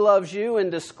him, he loves you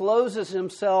and discloses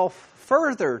himself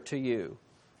further to you.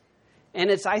 And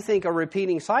it's, I think, a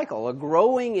repeating cycle, a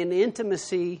growing in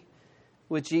intimacy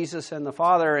with Jesus and the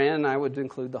Father, and I would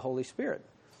include the Holy Spirit.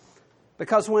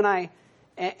 Because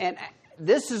and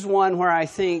this is one where I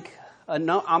think, I'm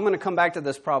going to come back to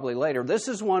this probably later, this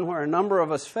is one where a number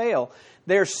of us fail.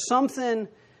 There's something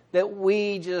that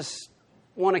we just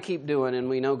want to keep doing, and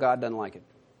we know God doesn't like it.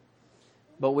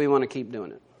 But we want to keep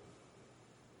doing it.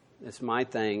 It's my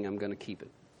thing, I'm going to keep it.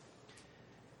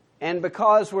 And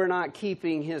because we're not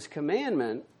keeping his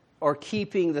commandment or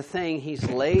keeping the thing he's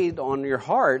laid on your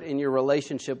heart in your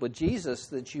relationship with Jesus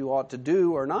that you ought to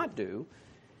do or not do,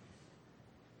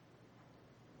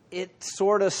 it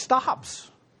sort of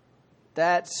stops.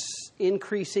 That's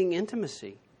increasing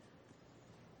intimacy.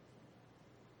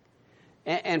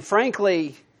 And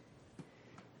frankly,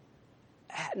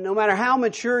 no matter how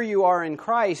mature you are in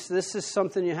Christ, this is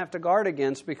something you have to guard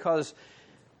against because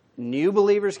new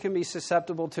believers can be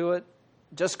susceptible to it.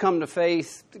 Just come to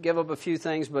faith, to give up a few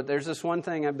things, but there's this one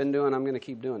thing I've been doing, I'm going to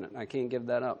keep doing it. I can't give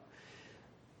that up.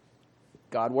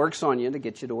 God works on you to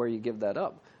get you to where you give that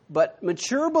up. But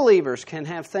mature believers can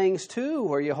have things too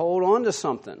where you hold on to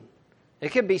something.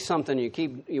 It could be something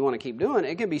you want to keep doing.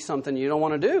 It could be something you don't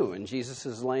want to do, and Jesus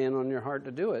is laying on your heart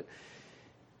to do it.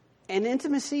 And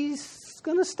intimacy's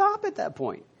going to stop at that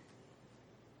point.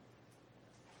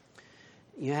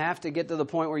 You have to get to the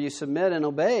point where you submit and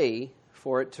obey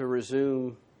for it to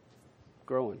resume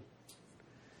growing.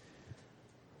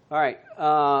 All right,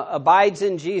 abides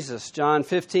in Jesus, John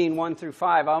 15, 1 through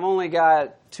 5. I've only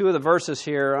got 2 of the verses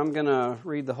here. I'm going to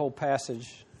read the whole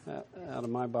passage out of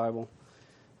my Bible.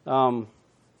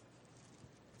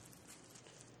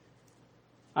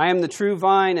 I am the true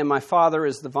vine, and my Father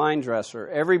is the vine dresser.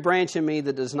 Every branch in me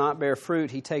that does not bear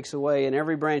fruit, he takes away, and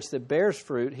every branch that bears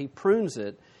fruit, he prunes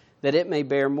it, that it may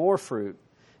bear more fruit.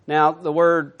 Now, the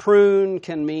word prune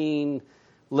can mean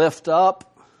lift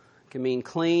up, can mean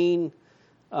clean.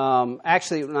 Prune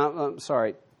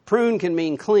can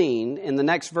mean clean. In the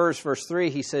next verse, verse 3,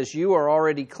 he says, you are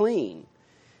already clean.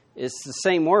 It's the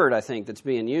same word, I think, that's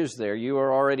being used there. You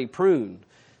are already pruned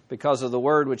because of the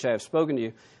word which I have spoken to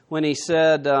you. When he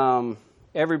said,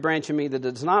 every branch in me that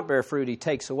does not bear fruit, he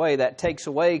takes away, that takes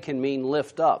away can mean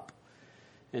lift up.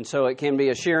 And so it can be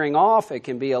a shearing off, it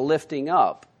can be a lifting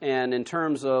up. And in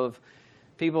terms of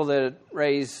people that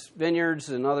raise vineyards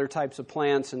and other types of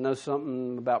plants and know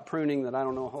something about pruning that I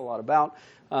don't know a whole lot about,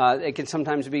 it can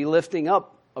sometimes be lifting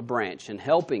up a branch and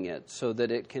helping it so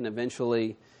that it can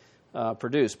eventually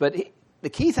produce. But the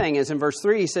key thing is in verse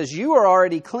 3, he says, you are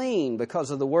already clean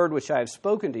because of the word which I have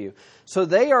spoken to you. So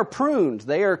they are pruned,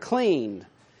 they are cleaned.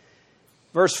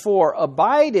 Verse 4,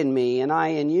 abide in me and I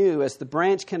in you, as the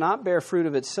branch cannot bear fruit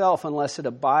of itself unless it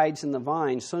abides in the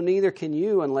vine, so neither can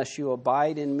you unless you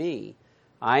abide in me.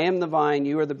 I am the vine,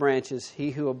 you are the branches.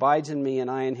 He who abides in me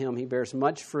and I in him, he bears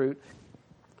much fruit.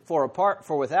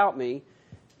 For without me,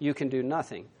 you can do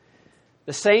nothing.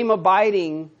 The same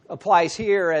abiding applies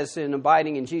here as in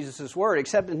abiding in Jesus' word,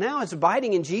 except that now it's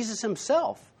abiding in Jesus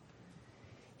himself.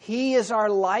 He is our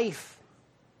life.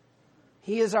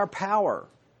 He is our power.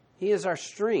 He is our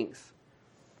strength.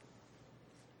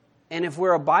 And if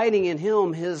we're abiding in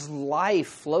him, his life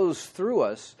flows through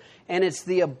us. And it's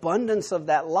the abundance of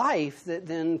that life that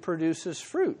then produces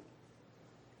fruit.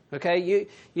 Okay,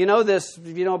 you know this,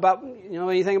 you know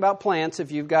anything about plants.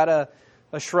 If you've got a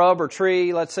shrub or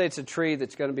tree, let's say it's a tree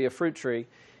that's going to be a fruit tree,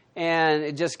 and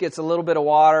it just gets a little bit of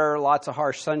water, lots of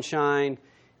harsh sunshine,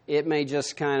 it may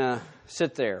just kind of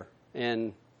sit there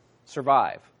and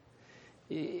survive.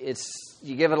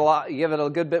 You give it a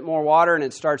good bit more water, and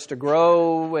it starts to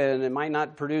grow, and it might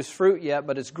not produce fruit yet,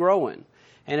 but it's growing.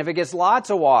 And if it gets lots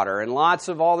of water and lots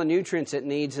of all the nutrients it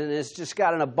needs, and it's just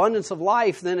got an abundance of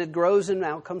life, then it grows, and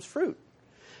out comes fruit.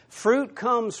 Fruit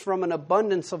comes from an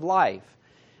abundance of life.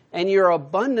 And your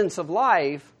abundance of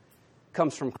life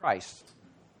comes from Christ.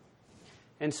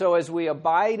 And so as we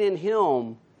abide in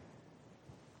Him,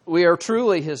 we are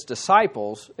truly His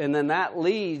disciples. And then that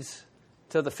leads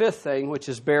to the fifth thing, which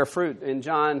is bear fruit. In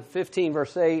John 15,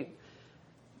 verse 8,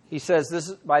 He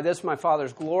says, "By this my Father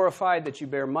is glorified, that you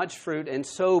bear much fruit, and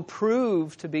so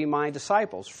prove to be my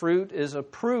disciples." Fruit is a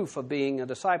proof of being a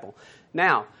disciple.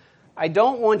 Now, I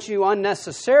don't want you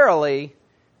unnecessarily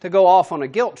to go off on a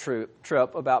guilt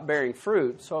trip about bearing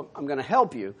fruit, so I'm going to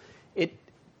help you.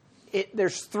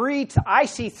 I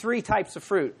see three types of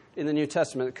fruit in the New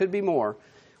Testament. It could be more.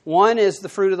 One is the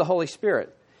fruit of the Holy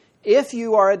Spirit. If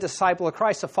you are a disciple of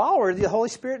Christ, a follower, the Holy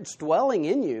Spirit is dwelling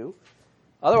in you.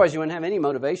 Otherwise, you wouldn't have any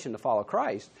motivation to follow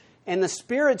Christ. And the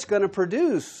Spirit's going to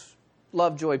produce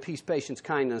love, joy, peace, patience,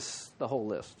 kindness, the whole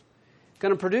list.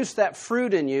 Going to produce that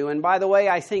fruit in you. And by the way,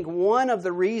 I think one of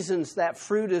the reasons that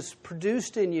fruit is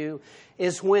produced in you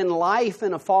is when life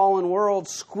in a fallen world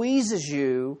squeezes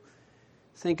you.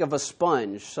 Think of a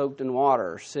sponge soaked in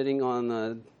water sitting on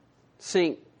the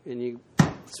sink, and you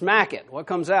smack it. What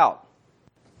comes out?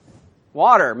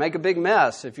 Water. Make a big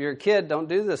mess. If you're a kid, don't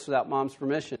do this without mom's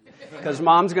permission, because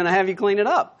mom's going to have you clean it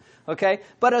up. Okay?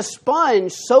 But a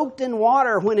sponge soaked in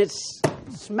water, when it's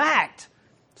smacked,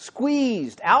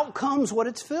 squeezed, out comes what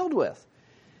it's filled with.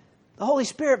 The Holy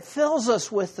Spirit fills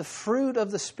us with the fruit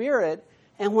of the Spirit,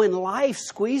 and when life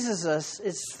squeezes us,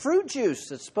 it's fruit juice.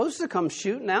 It's supposed to come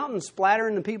shooting out and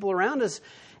splattering the people around us,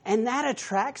 and that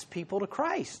attracts people to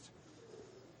Christ.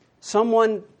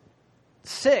 Someone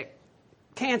sick,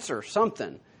 cancer,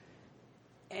 something.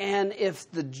 And if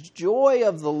the joy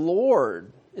of the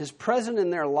Lord is present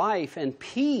in their life, and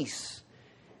peace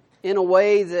in a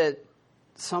way that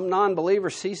some non-believer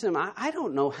sees them, I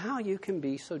don't know how you can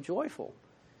be so joyful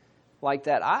like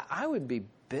that. I would be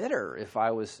bitter if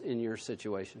I was in your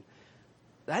situation.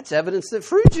 That's evidence that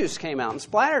fruit juice came out and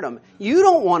splattered them. You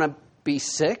don't want to be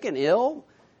sick and ill,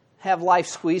 have life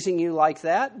squeezing you like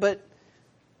that, but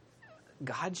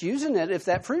God's using it if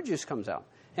that fruit juice comes out.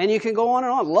 And you can go on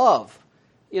and on. Love.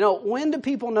 When do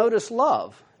people notice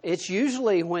love? It's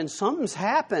usually when something's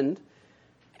happened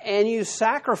and you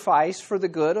sacrifice for the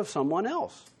good of someone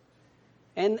else.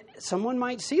 And someone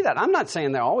might see that. I'm not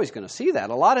saying they're always going to see that.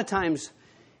 A lot of times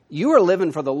you are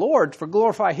living for the Lord to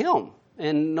glorify Him,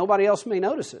 and nobody else may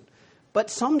notice it. But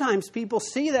sometimes people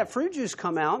see that fruit juice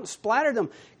come out and splatter them.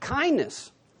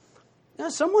 Kindness.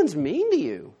 Someone's mean to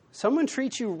you. Someone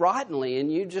treats you rottenly,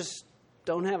 and you just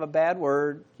don't have a bad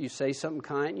word. You say something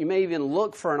kind. You may even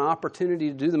look for an opportunity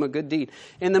to do them a good deed.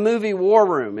 In the movie War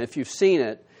Room, if you've seen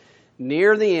it,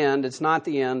 near the end, it's not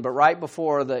the end, but right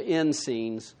before the end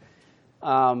scenes,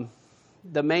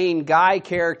 the main guy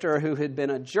character, who had been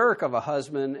a jerk of a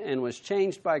husband and was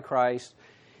changed by Christ,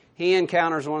 he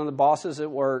encounters one of the bosses at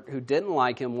work who didn't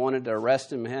like him, wanted to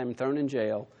arrest him, have him thrown in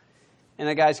jail. And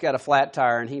the guy's got a flat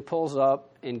tire, and he pulls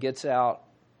up and gets out.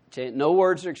 No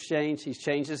words are exchanged. He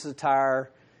changes the tire.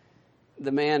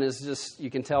 The man is just, you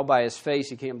can tell by his face,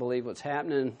 he can't believe what's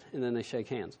happening, and then they shake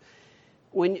hands.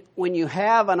 When you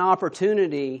have an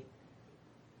opportunity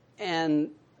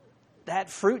and that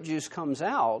fruit juice comes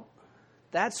out,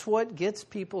 that's what gets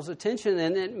people's attention,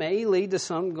 and it may lead to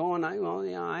some going,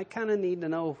 I kind of need to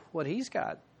know what he's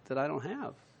got that I don't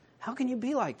have. How can you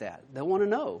be like that? They want to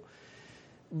know.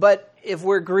 But if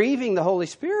we're grieving the Holy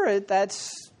Spirit,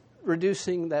 that's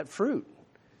reducing that fruit,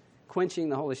 quenching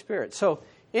the Holy Spirit. So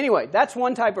anyway, that's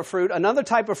one type of fruit. Another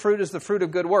type of fruit is the fruit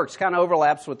of good works. Kind of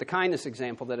overlaps with the kindness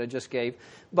example that I just gave.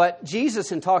 But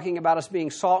Jesus, in talking about us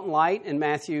being salt and light in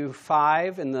Matthew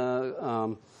 5, in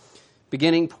the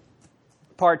beginning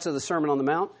parts of the Sermon on the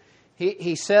Mount,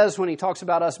 he says, when he talks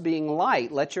about us being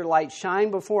light, let your light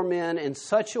shine before men in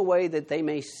such a way that they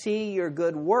may see your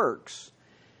good works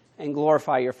and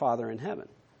glorify your Father in heaven.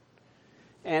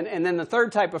 And then the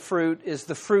third type of fruit is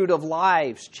the fruit of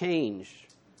lives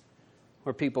changed,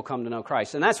 where people come to know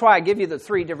Christ. And that's why I give you the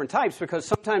three different types, because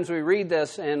sometimes we read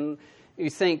this and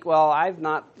you think, well, I've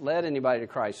not led anybody to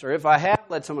Christ. Or if I have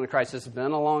led someone to Christ, it's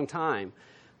been a long time.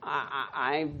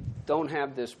 I don't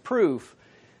have this proof.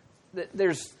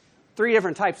 There's three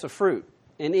different types of fruit.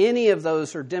 And any of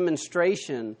those are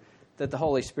demonstration that the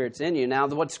Holy Spirit's in you. Now,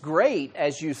 what's great,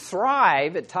 as you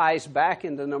thrive, it ties back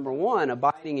into number one,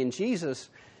 abiding in Jesus.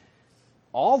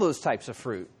 All those types of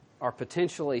fruit are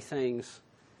potentially things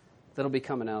that'll be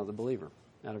coming out of the believer,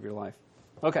 out of your life.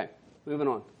 Okay, moving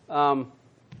on.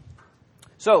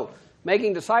 So,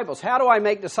 making disciples. How do I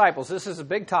make disciples? This is a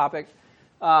big topic.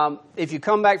 If you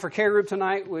come back for care group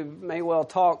tonight, we may well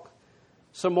talk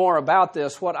some more about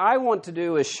this. What I want to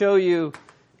do is show you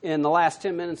in the last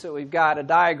 10 minutes that we've got a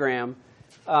diagram.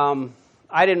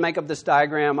 I didn't make up this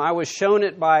diagram. I was shown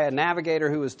it by a navigator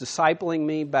who was discipling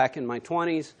me back in my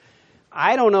 20s.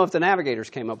 I don't know if the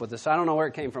navigators came up with this. I don't know where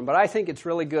it came from, but I think it's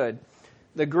really good.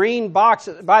 The green box,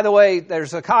 by the way,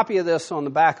 there's a copy of this on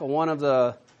the back of one of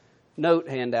the note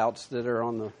handouts that are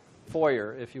on the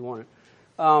foyer if you want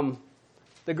it.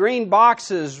 The green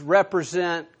boxes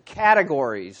represent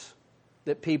categories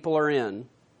that people are in.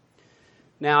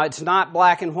 Now, it's not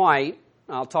black and white.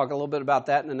 I'll talk a little bit about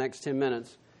that in the next 10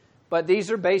 minutes. But these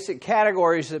are basic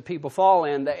categories that people fall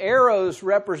in. The arrows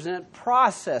represent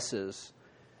processes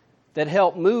that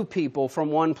help move people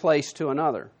from one place to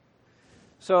another.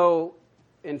 So,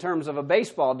 in terms of a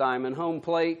baseball diamond, home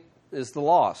plate is the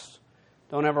lost.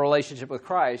 Don't have a relationship with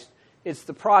Christ. It's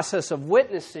the process of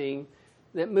witnessing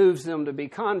that moves them to be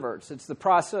converts. It's the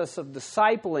process of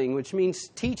discipling, which means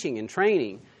teaching and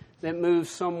training, that moves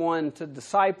someone to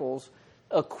disciples.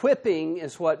 Equipping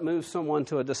is what moves someone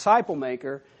to a disciple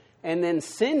maker. And then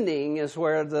sending is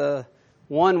where the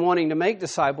one wanting to make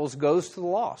disciples goes to the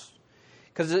lost.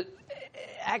 Because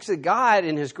actually God,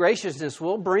 in His graciousness,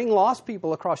 will bring lost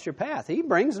people across your path. He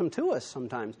brings them to us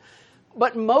sometimes.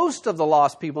 But most of the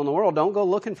lost people in the world don't go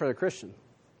looking for the Christian.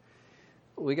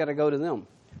 We got to go to them.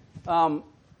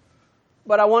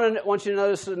 But I want you to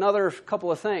notice another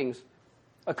couple of things.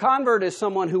 A convert is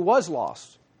someone who was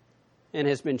lost and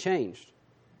has been changed.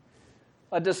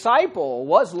 A disciple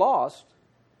was lost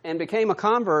and became a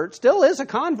convert, still is a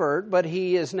convert, but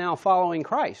he is now following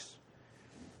Christ.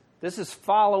 This is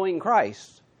following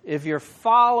Christ. If you're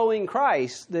following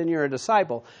Christ, then you're a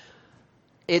disciple.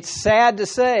 It's sad to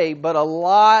say, but a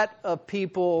lot of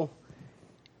people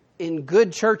in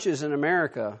good churches in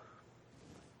America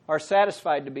are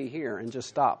satisfied to be here and just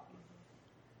stop.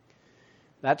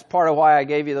 That's part of why I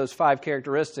gave you those 5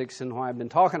 characteristics and why I've been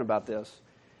talking about this.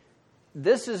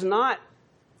 This is not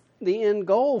the end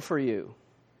goal for you.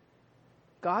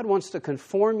 God wants to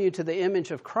conform you to the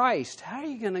image of Christ. How are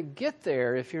you going to get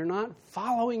there if you're not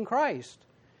following Christ?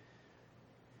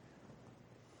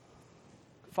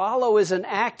 Follow is an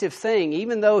active thing.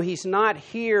 Even though He's not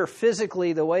here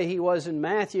physically the way He was in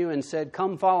Matthew and said,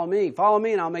 come follow me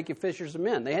and I'll make you fishers of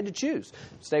men. They had to choose.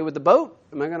 Stay with the boat,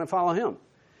 am I going to follow Him?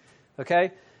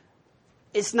 Okay?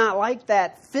 It's not like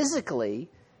that physically,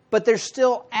 but there's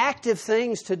still active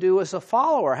things to do as a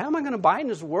follower. How am I going to abide in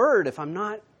His Word if I'm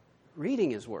not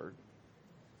reading His Word?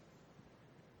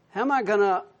 How am I going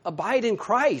to abide in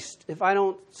Christ if I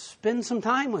don't spend some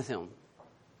time with Him?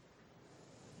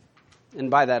 And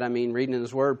by that I mean reading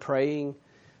His Word, praying,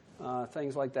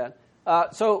 things like that.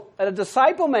 So a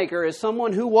disciple maker is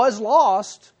someone who was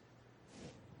lost,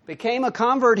 became a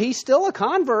convert. He's still a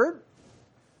convert.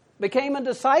 Became a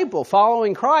disciple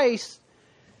following Christ,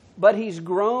 but he's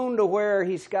grown to where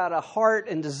he's got a heart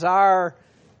and desire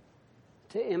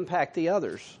to impact the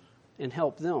others and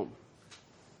help them.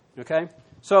 Okay?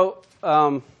 So,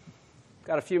 got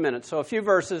a few minutes. So a few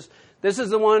verses. This is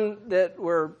the one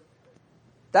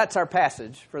that's our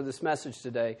passage for this message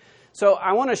today. So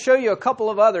I want to show you a couple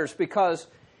of others because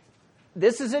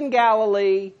this is in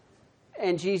Galilee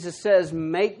and Jesus says,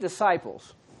 make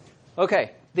disciples.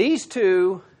 Okay, these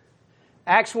two,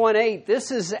 Acts 1:8, this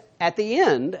is at the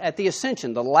end, at the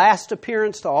ascension, the last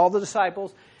appearance to all the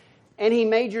disciples. And He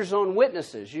made your own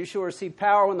witnesses. You shall receive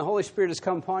power when the Holy Spirit has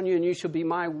come upon you, and you shall be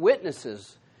my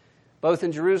witnesses, both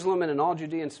in Jerusalem and in all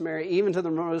Judea and Samaria, even to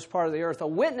the remotest part of the earth. A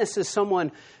witness is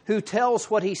someone who tells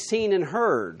what he's seen and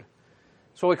heard.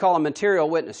 That's what we call a material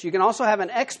witness. You can also have an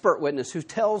expert witness who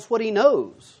tells what he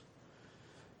knows.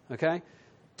 Okay?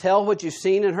 Tell what you've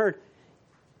seen and heard.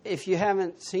 If you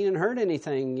haven't seen and heard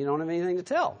anything, you don't have anything to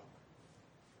tell.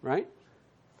 Right?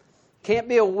 Can't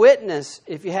be a witness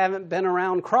if you haven't been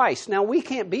around Christ. Now, we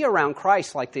can't be around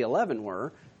Christ like the 11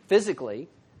 were, physically.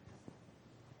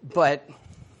 But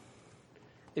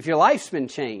if your life's been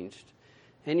changed,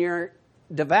 and you're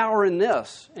devouring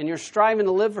this, and you're striving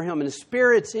to live for Him, and the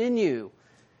Spirit's in you,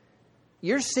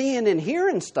 you're seeing and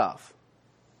hearing stuff.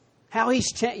 How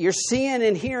you're seeing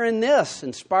and hearing this,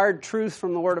 inspired truth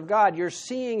from the Word of God. You're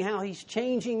seeing how He's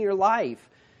changing your life.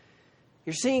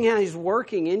 You're seeing how He's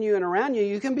working in you and around you.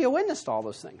 You can be a witness to all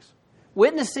those things.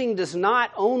 Witnessing does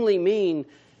not only mean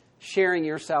sharing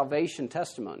your salvation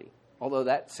testimony, although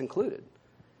that's included.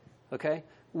 Okay?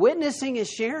 Witnessing is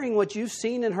sharing what you've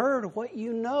seen and heard, what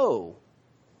you know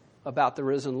about the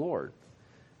risen Lord.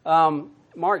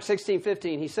 Mark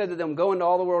 16:15, He said to them, go into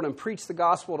all the world and preach the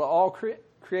gospel to all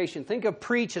creation. Think of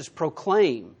preach as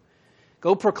proclaim.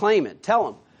 Go proclaim it. Tell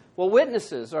them. Well,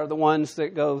 witnesses are the ones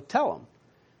that go tell them.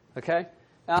 Okay?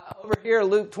 Over here,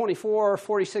 Luke 24,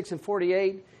 46 and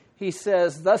 48, he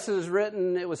says, "Thus it is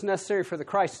written, it was necessary for the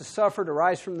Christ to suffer, to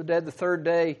rise from the dead the third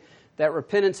day, that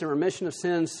repentance and remission of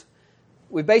sins."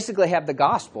 We basically have the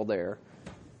gospel there.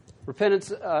 Repentance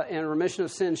and remission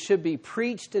of sins should be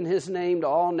preached in his name to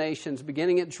all nations,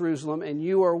 beginning at Jerusalem, and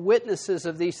you are witnesses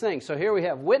of these things. So here we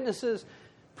have witnesses,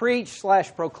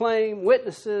 preach/proclaim,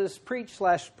 witnesses,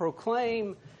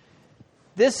 preach/proclaim.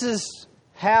 This is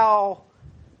how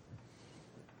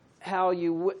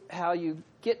you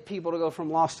get people to go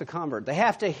from lost to convert. They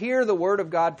have to hear the word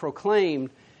of God proclaimed,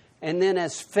 and then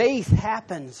as faith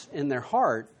happens in their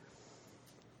heart,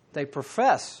 they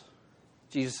profess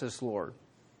Jesus is Lord,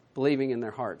 believing in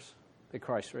their hearts that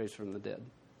Christ raised from the dead.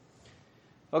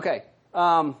 Okay,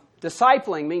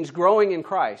 discipling means growing in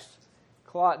Christ.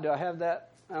 Do I have that?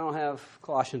 I don't have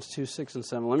Colossians 2, 6, and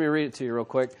 7. Let me read it to you real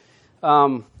quick.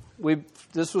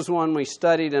 This was one we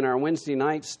studied in our Wednesday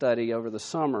night study over the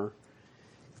summer.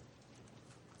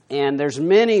 And there's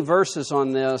many verses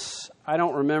on this. I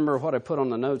don't remember what I put on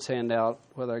the notes handout,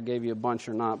 whether I gave you a bunch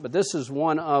or not. But this is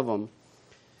one of them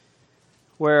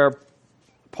where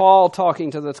Paul,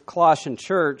 talking to the Colossian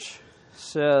church,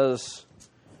 says,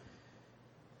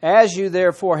 "As you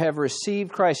therefore have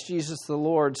received Christ Jesus the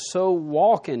Lord, so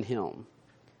walk in him,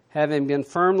 having been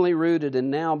firmly rooted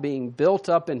and now being built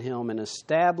up in him and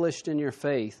established in your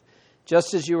faith,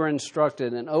 just as you were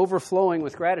instructed, and overflowing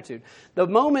with gratitude." The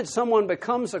moment someone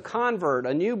becomes a convert,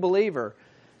 a new believer,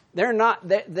 they have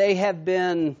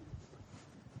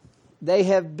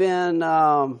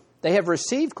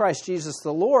received Christ Jesus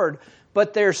the Lord,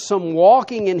 but there's some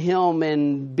walking in him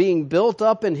and being built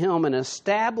up in him and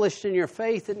established in your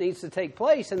faith that needs to take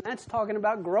place, and that's talking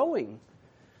about growing.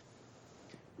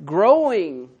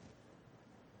 Growing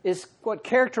is what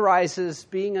characterizes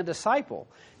being a disciple.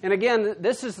 And again,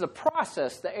 this is the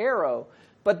process, the arrow.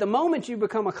 But the moment you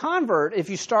become a convert, if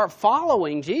you start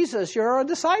following Jesus, you're a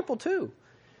disciple too.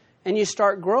 And you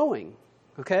start growing.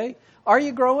 Okay? Are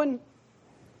you growing?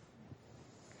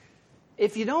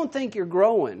 If you don't think you're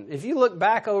growing, if you look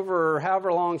back over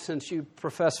however long since you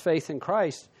profess faith in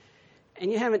Christ,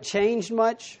 and you haven't changed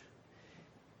much,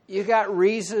 you got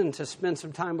reason to spend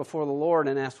some time before the Lord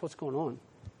and ask what's going on.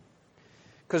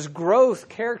 Because growth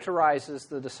characterizes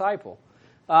the disciple.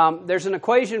 There's an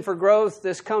equation for growth.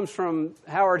 This comes from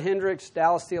Howard Hendricks,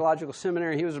 Dallas Theological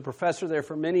Seminary. He was a professor there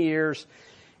for many years,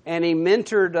 and he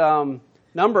mentored a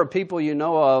number of people you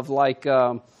know of, like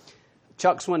Chuck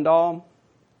Swindoll,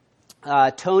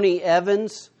 Tony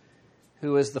Evans,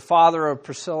 who is the father of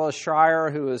Priscilla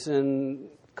Schreier, who is in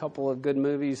a couple of good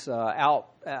movies.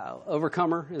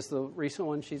 Overcomer is the recent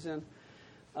one she's in.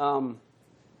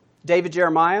 David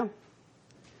Jeremiah.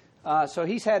 So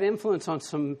he's had influence on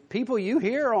some people you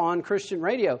hear on Christian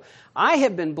radio. I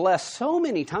have been blessed so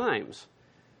many times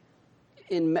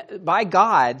by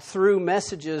God through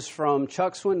messages from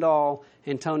Chuck Swindoll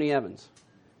and Tony Evans.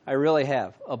 I really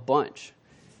have, a bunch.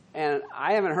 And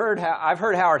I haven't heard, I've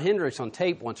heard Howard Hendricks on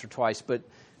tape once or twice, but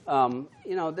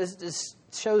this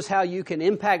shows how you can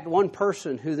impact one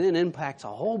person who then impacts a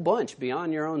whole bunch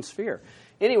beyond your own sphere.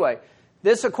 Anyway,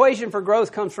 this equation for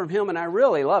growth comes from him, and I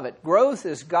really love it. Growth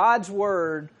is God's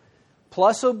word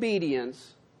plus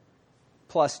obedience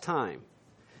plus time.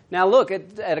 Now look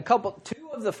at two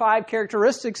of the 5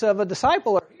 characteristics of a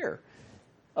disciple are here.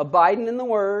 Abiding in the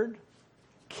word,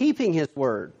 keeping his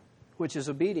word, which is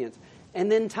obedience,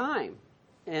 and then time.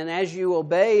 And as you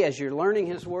obey, as you're learning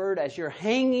his word, as you're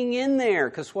hanging in there,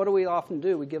 because what do we often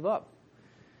do? We give up.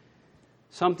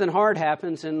 Something hard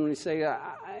happens, and we say,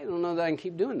 I don't know that I can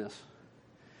keep doing this.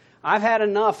 I've had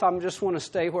enough. I just want to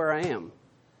stay where I am.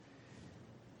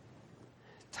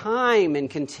 Time and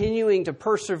continuing to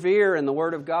persevere in the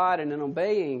Word of God and in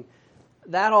obeying,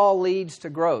 that all leads to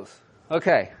growth.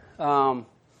 Okay.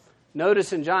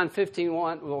 Notice in John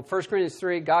 15:1, 1 Corinthians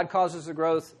 3, God causes the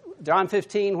growth. John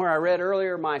 15, where I read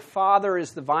earlier, my Father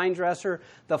is the vine dresser.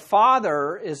 The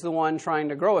Father is the one trying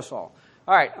to grow us all.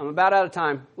 All right, I'm about out of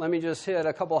time. Let me just hit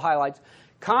a couple of highlights.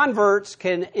 Converts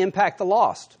can impact the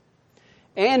lost.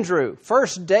 Andrew,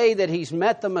 first day that he's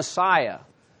met the Messiah,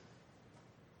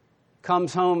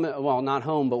 comes home, well, not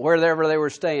home, but wherever they were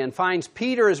staying, finds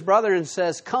Peter, his brother, and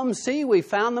says, "Come see, we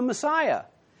found the Messiah."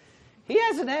 He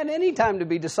hasn't had any time to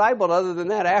be discipled other than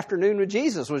that afternoon with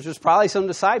Jesus, which was probably some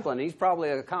discipling. He's probably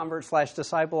a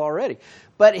convert/disciple already.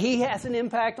 But he has an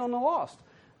impact on the lost.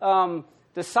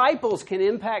 Disciples can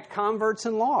impact converts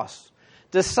and lost.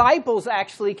 Disciples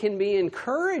actually can be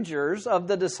encouragers of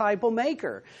the disciple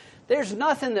maker. There's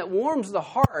nothing that warms the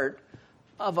heart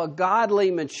of a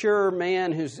godly, mature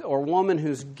man or woman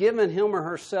who's given him or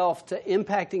herself to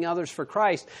impacting others for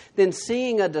Christ than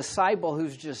seeing a disciple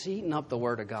who's just eating up the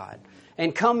Word of God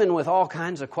and coming with all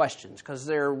kinds of questions because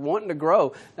they're wanting to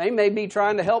grow. They may be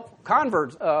trying to help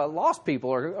converts, lost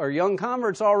people or young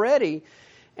converts already,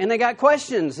 and they got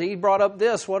questions. He brought up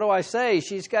this. What do I say?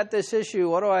 She's got this issue.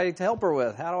 What do I help her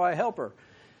with? How do I help her?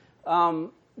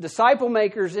 Disciple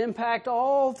makers impact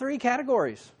all three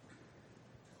categories.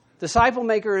 Disciple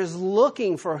maker is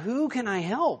looking for who can I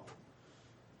help?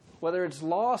 Whether it's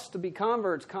lost to be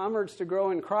converts, converts to grow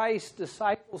in Christ,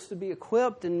 disciples to be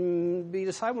equipped and be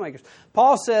disciple makers.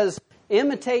 Paul says,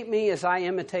 imitate me as I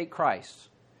imitate Christ.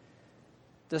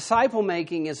 Disciple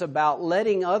making is about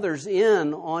letting others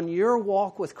in on your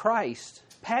walk with Christ,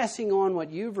 passing on what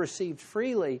you've received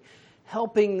freely,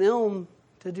 helping them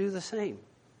to do the same.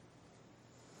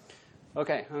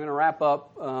 Okay, I'm going to wrap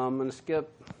up. I'm going to skip.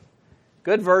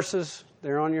 Good verses.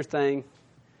 They're on your thing.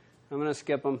 I'm going to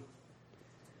skip them.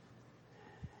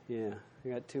 Yeah, I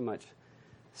got too much.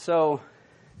 So,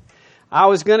 I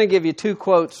was going to give you 2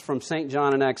 quotes from St.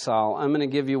 John in Exile. I'm going to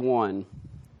give you one.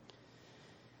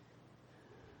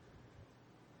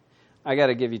 I got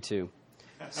to give you 2.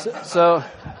 So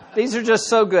these are just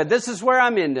so good. This is where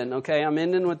I'm ending, okay? I'm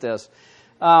ending with this.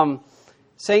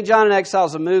 St. John in Exile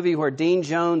is a movie where Dean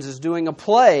Jones is doing a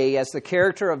play as the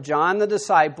character of John the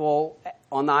disciple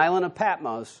on the island of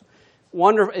Patmos.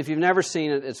 Wonderful. If you've never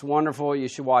seen it, it's wonderful. You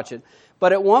should watch it.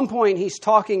 But at one point, he's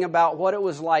talking about what it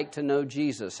was like to know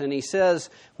Jesus. And he says,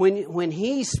 when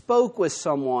he spoke with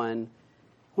someone,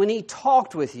 when he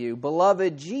talked with you,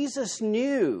 beloved, Jesus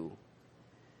knew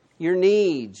your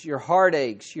needs, your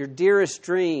heartaches, your dearest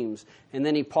dreams. And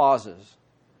then he pauses.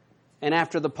 And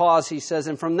after the pause, he says,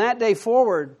 and from that day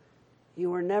forward, you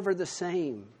were never the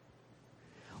same.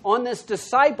 On this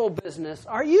disciple business,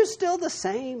 are you still the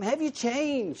same? Have you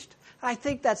changed? I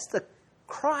think that's the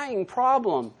crying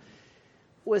problem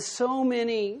with so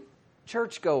many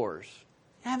churchgoers.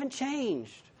 You haven't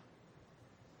changed.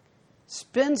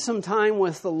 Spend some time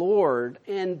with the Lord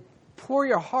and pour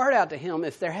your heart out to Him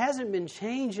if there hasn't been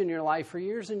change in your life for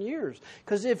years and years.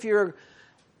 Because if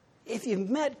you've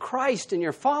met Christ and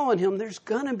you're following Him, there's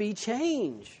going to be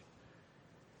change.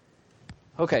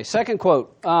 Okay, second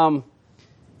quote.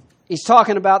 He's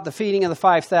talking about the feeding of the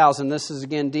 5,000. This is,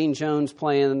 again, Dean Jones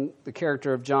playing the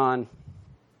character of John.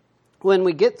 When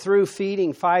we get through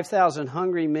feeding 5,000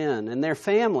 hungry men and their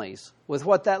families with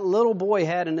what that little boy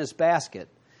had in his basket,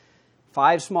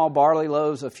 5 small barley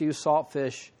loaves, a few salt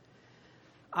fish,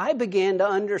 I began to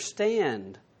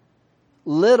understand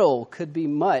little could be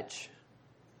much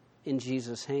in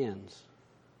Jesus' hands.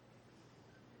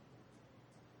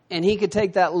 And He could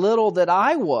take that little that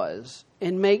I was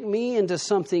and make me into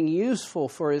something useful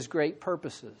for His great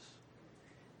purposes.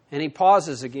 And he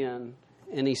pauses again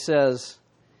and he says,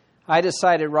 I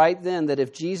decided right then that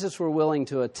if Jesus were willing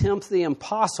to attempt the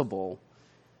impossible,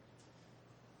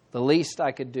 the least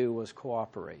I could do was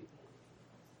cooperate.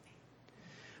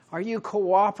 Are you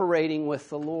cooperating with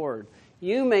the Lord?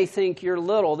 You may think you're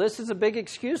little. This is a big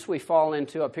excuse we fall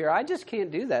into up here. I just can't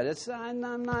do that.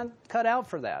 I'm not cut out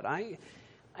for that. I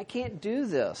can't do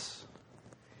this.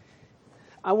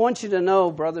 I want you to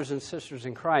know, brothers and sisters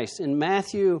in Christ, in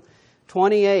Matthew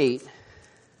 28,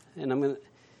 and I'm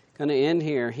going to end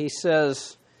here, He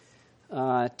says,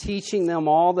 teaching them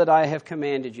all that I have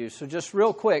commanded you. So just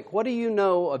real quick, what do you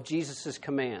know of Jesus'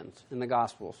 commands in the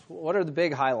Gospels? What are the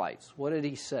big highlights? What did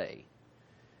He say?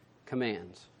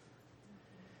 Commands.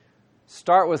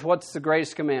 Start with, what's the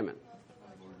greatest commandment?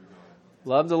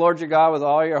 Love the Lord your God with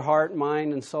all your heart,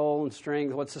 mind, and soul, and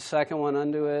strength. What's the second one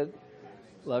unto it?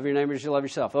 Love your neighbors as you love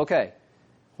yourself. Okay.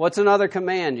 What's another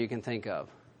command you can think of?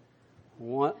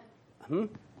 What?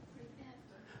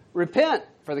 Repent,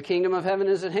 for the kingdom of heaven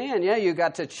is at hand. Yeah, you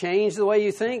got to change the way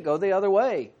you think. Go the other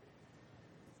way.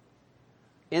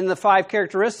 In the 5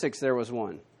 characteristics, there was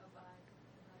one.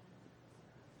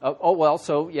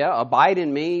 Abide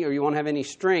in me, or you won't have any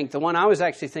strength. The one I was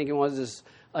actually thinking is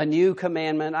a new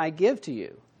commandment I give to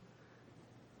you.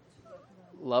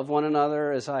 Love one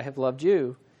another as I have loved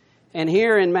you. And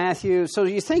here in Matthew, so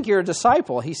you think you're a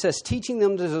disciple. He says, teaching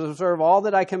them to observe all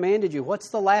that I commanded you. What's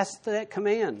the last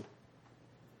command?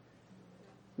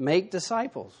 Make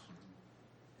disciples.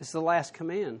 It's the last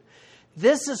command.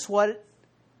 This is what,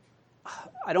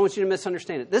 I don't want you to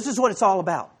misunderstand it. This is what it's all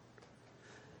about.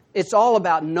 It's all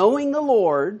about knowing the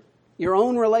Lord, your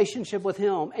own relationship with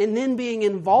Him, and then being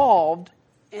involved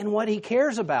in what He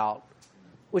cares about,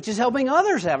 which is helping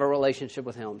others have a relationship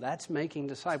with Him. That's making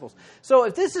disciples. So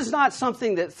if this is not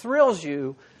something that thrills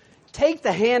you, take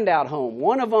the handout home.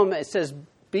 One of them, it says,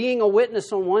 being a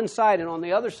witness on one side, and on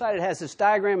the other side it has this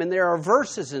diagram, and there are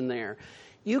verses in there.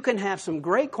 You can have some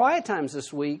great quiet times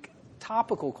this week,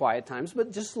 topical quiet times,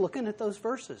 but just looking at those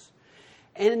verses.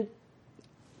 And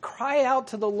cry out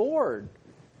to the Lord.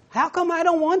 How come I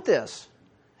don't want this?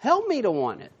 Help me to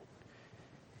want it.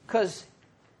 Because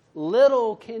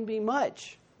little can be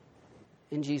much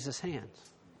in Jesus' hands.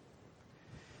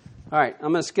 All right,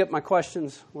 I'm going to skip my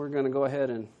questions. We're going to go ahead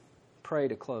and pray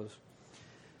to close.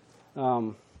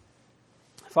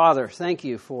 Father, thank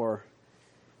you for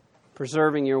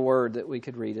preserving your word that we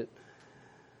could read it.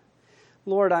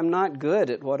 Lord, I'm not good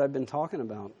at what I've been talking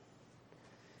about.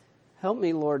 Help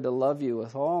me, Lord, to love you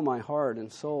with all my heart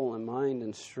and soul and mind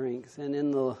and strength, and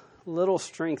in the little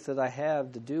strength that I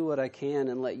have to do what I can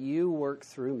and let you work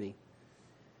through me.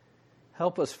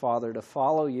 Help us, Father, to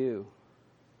follow you.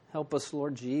 Help us,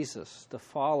 Lord Jesus, to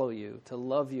follow you, to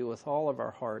love you with all of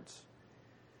our hearts,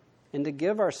 and to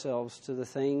give ourselves to the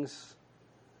things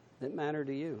that matter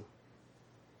to you.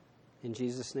 In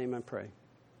Jesus' name I pray.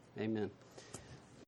 Amen.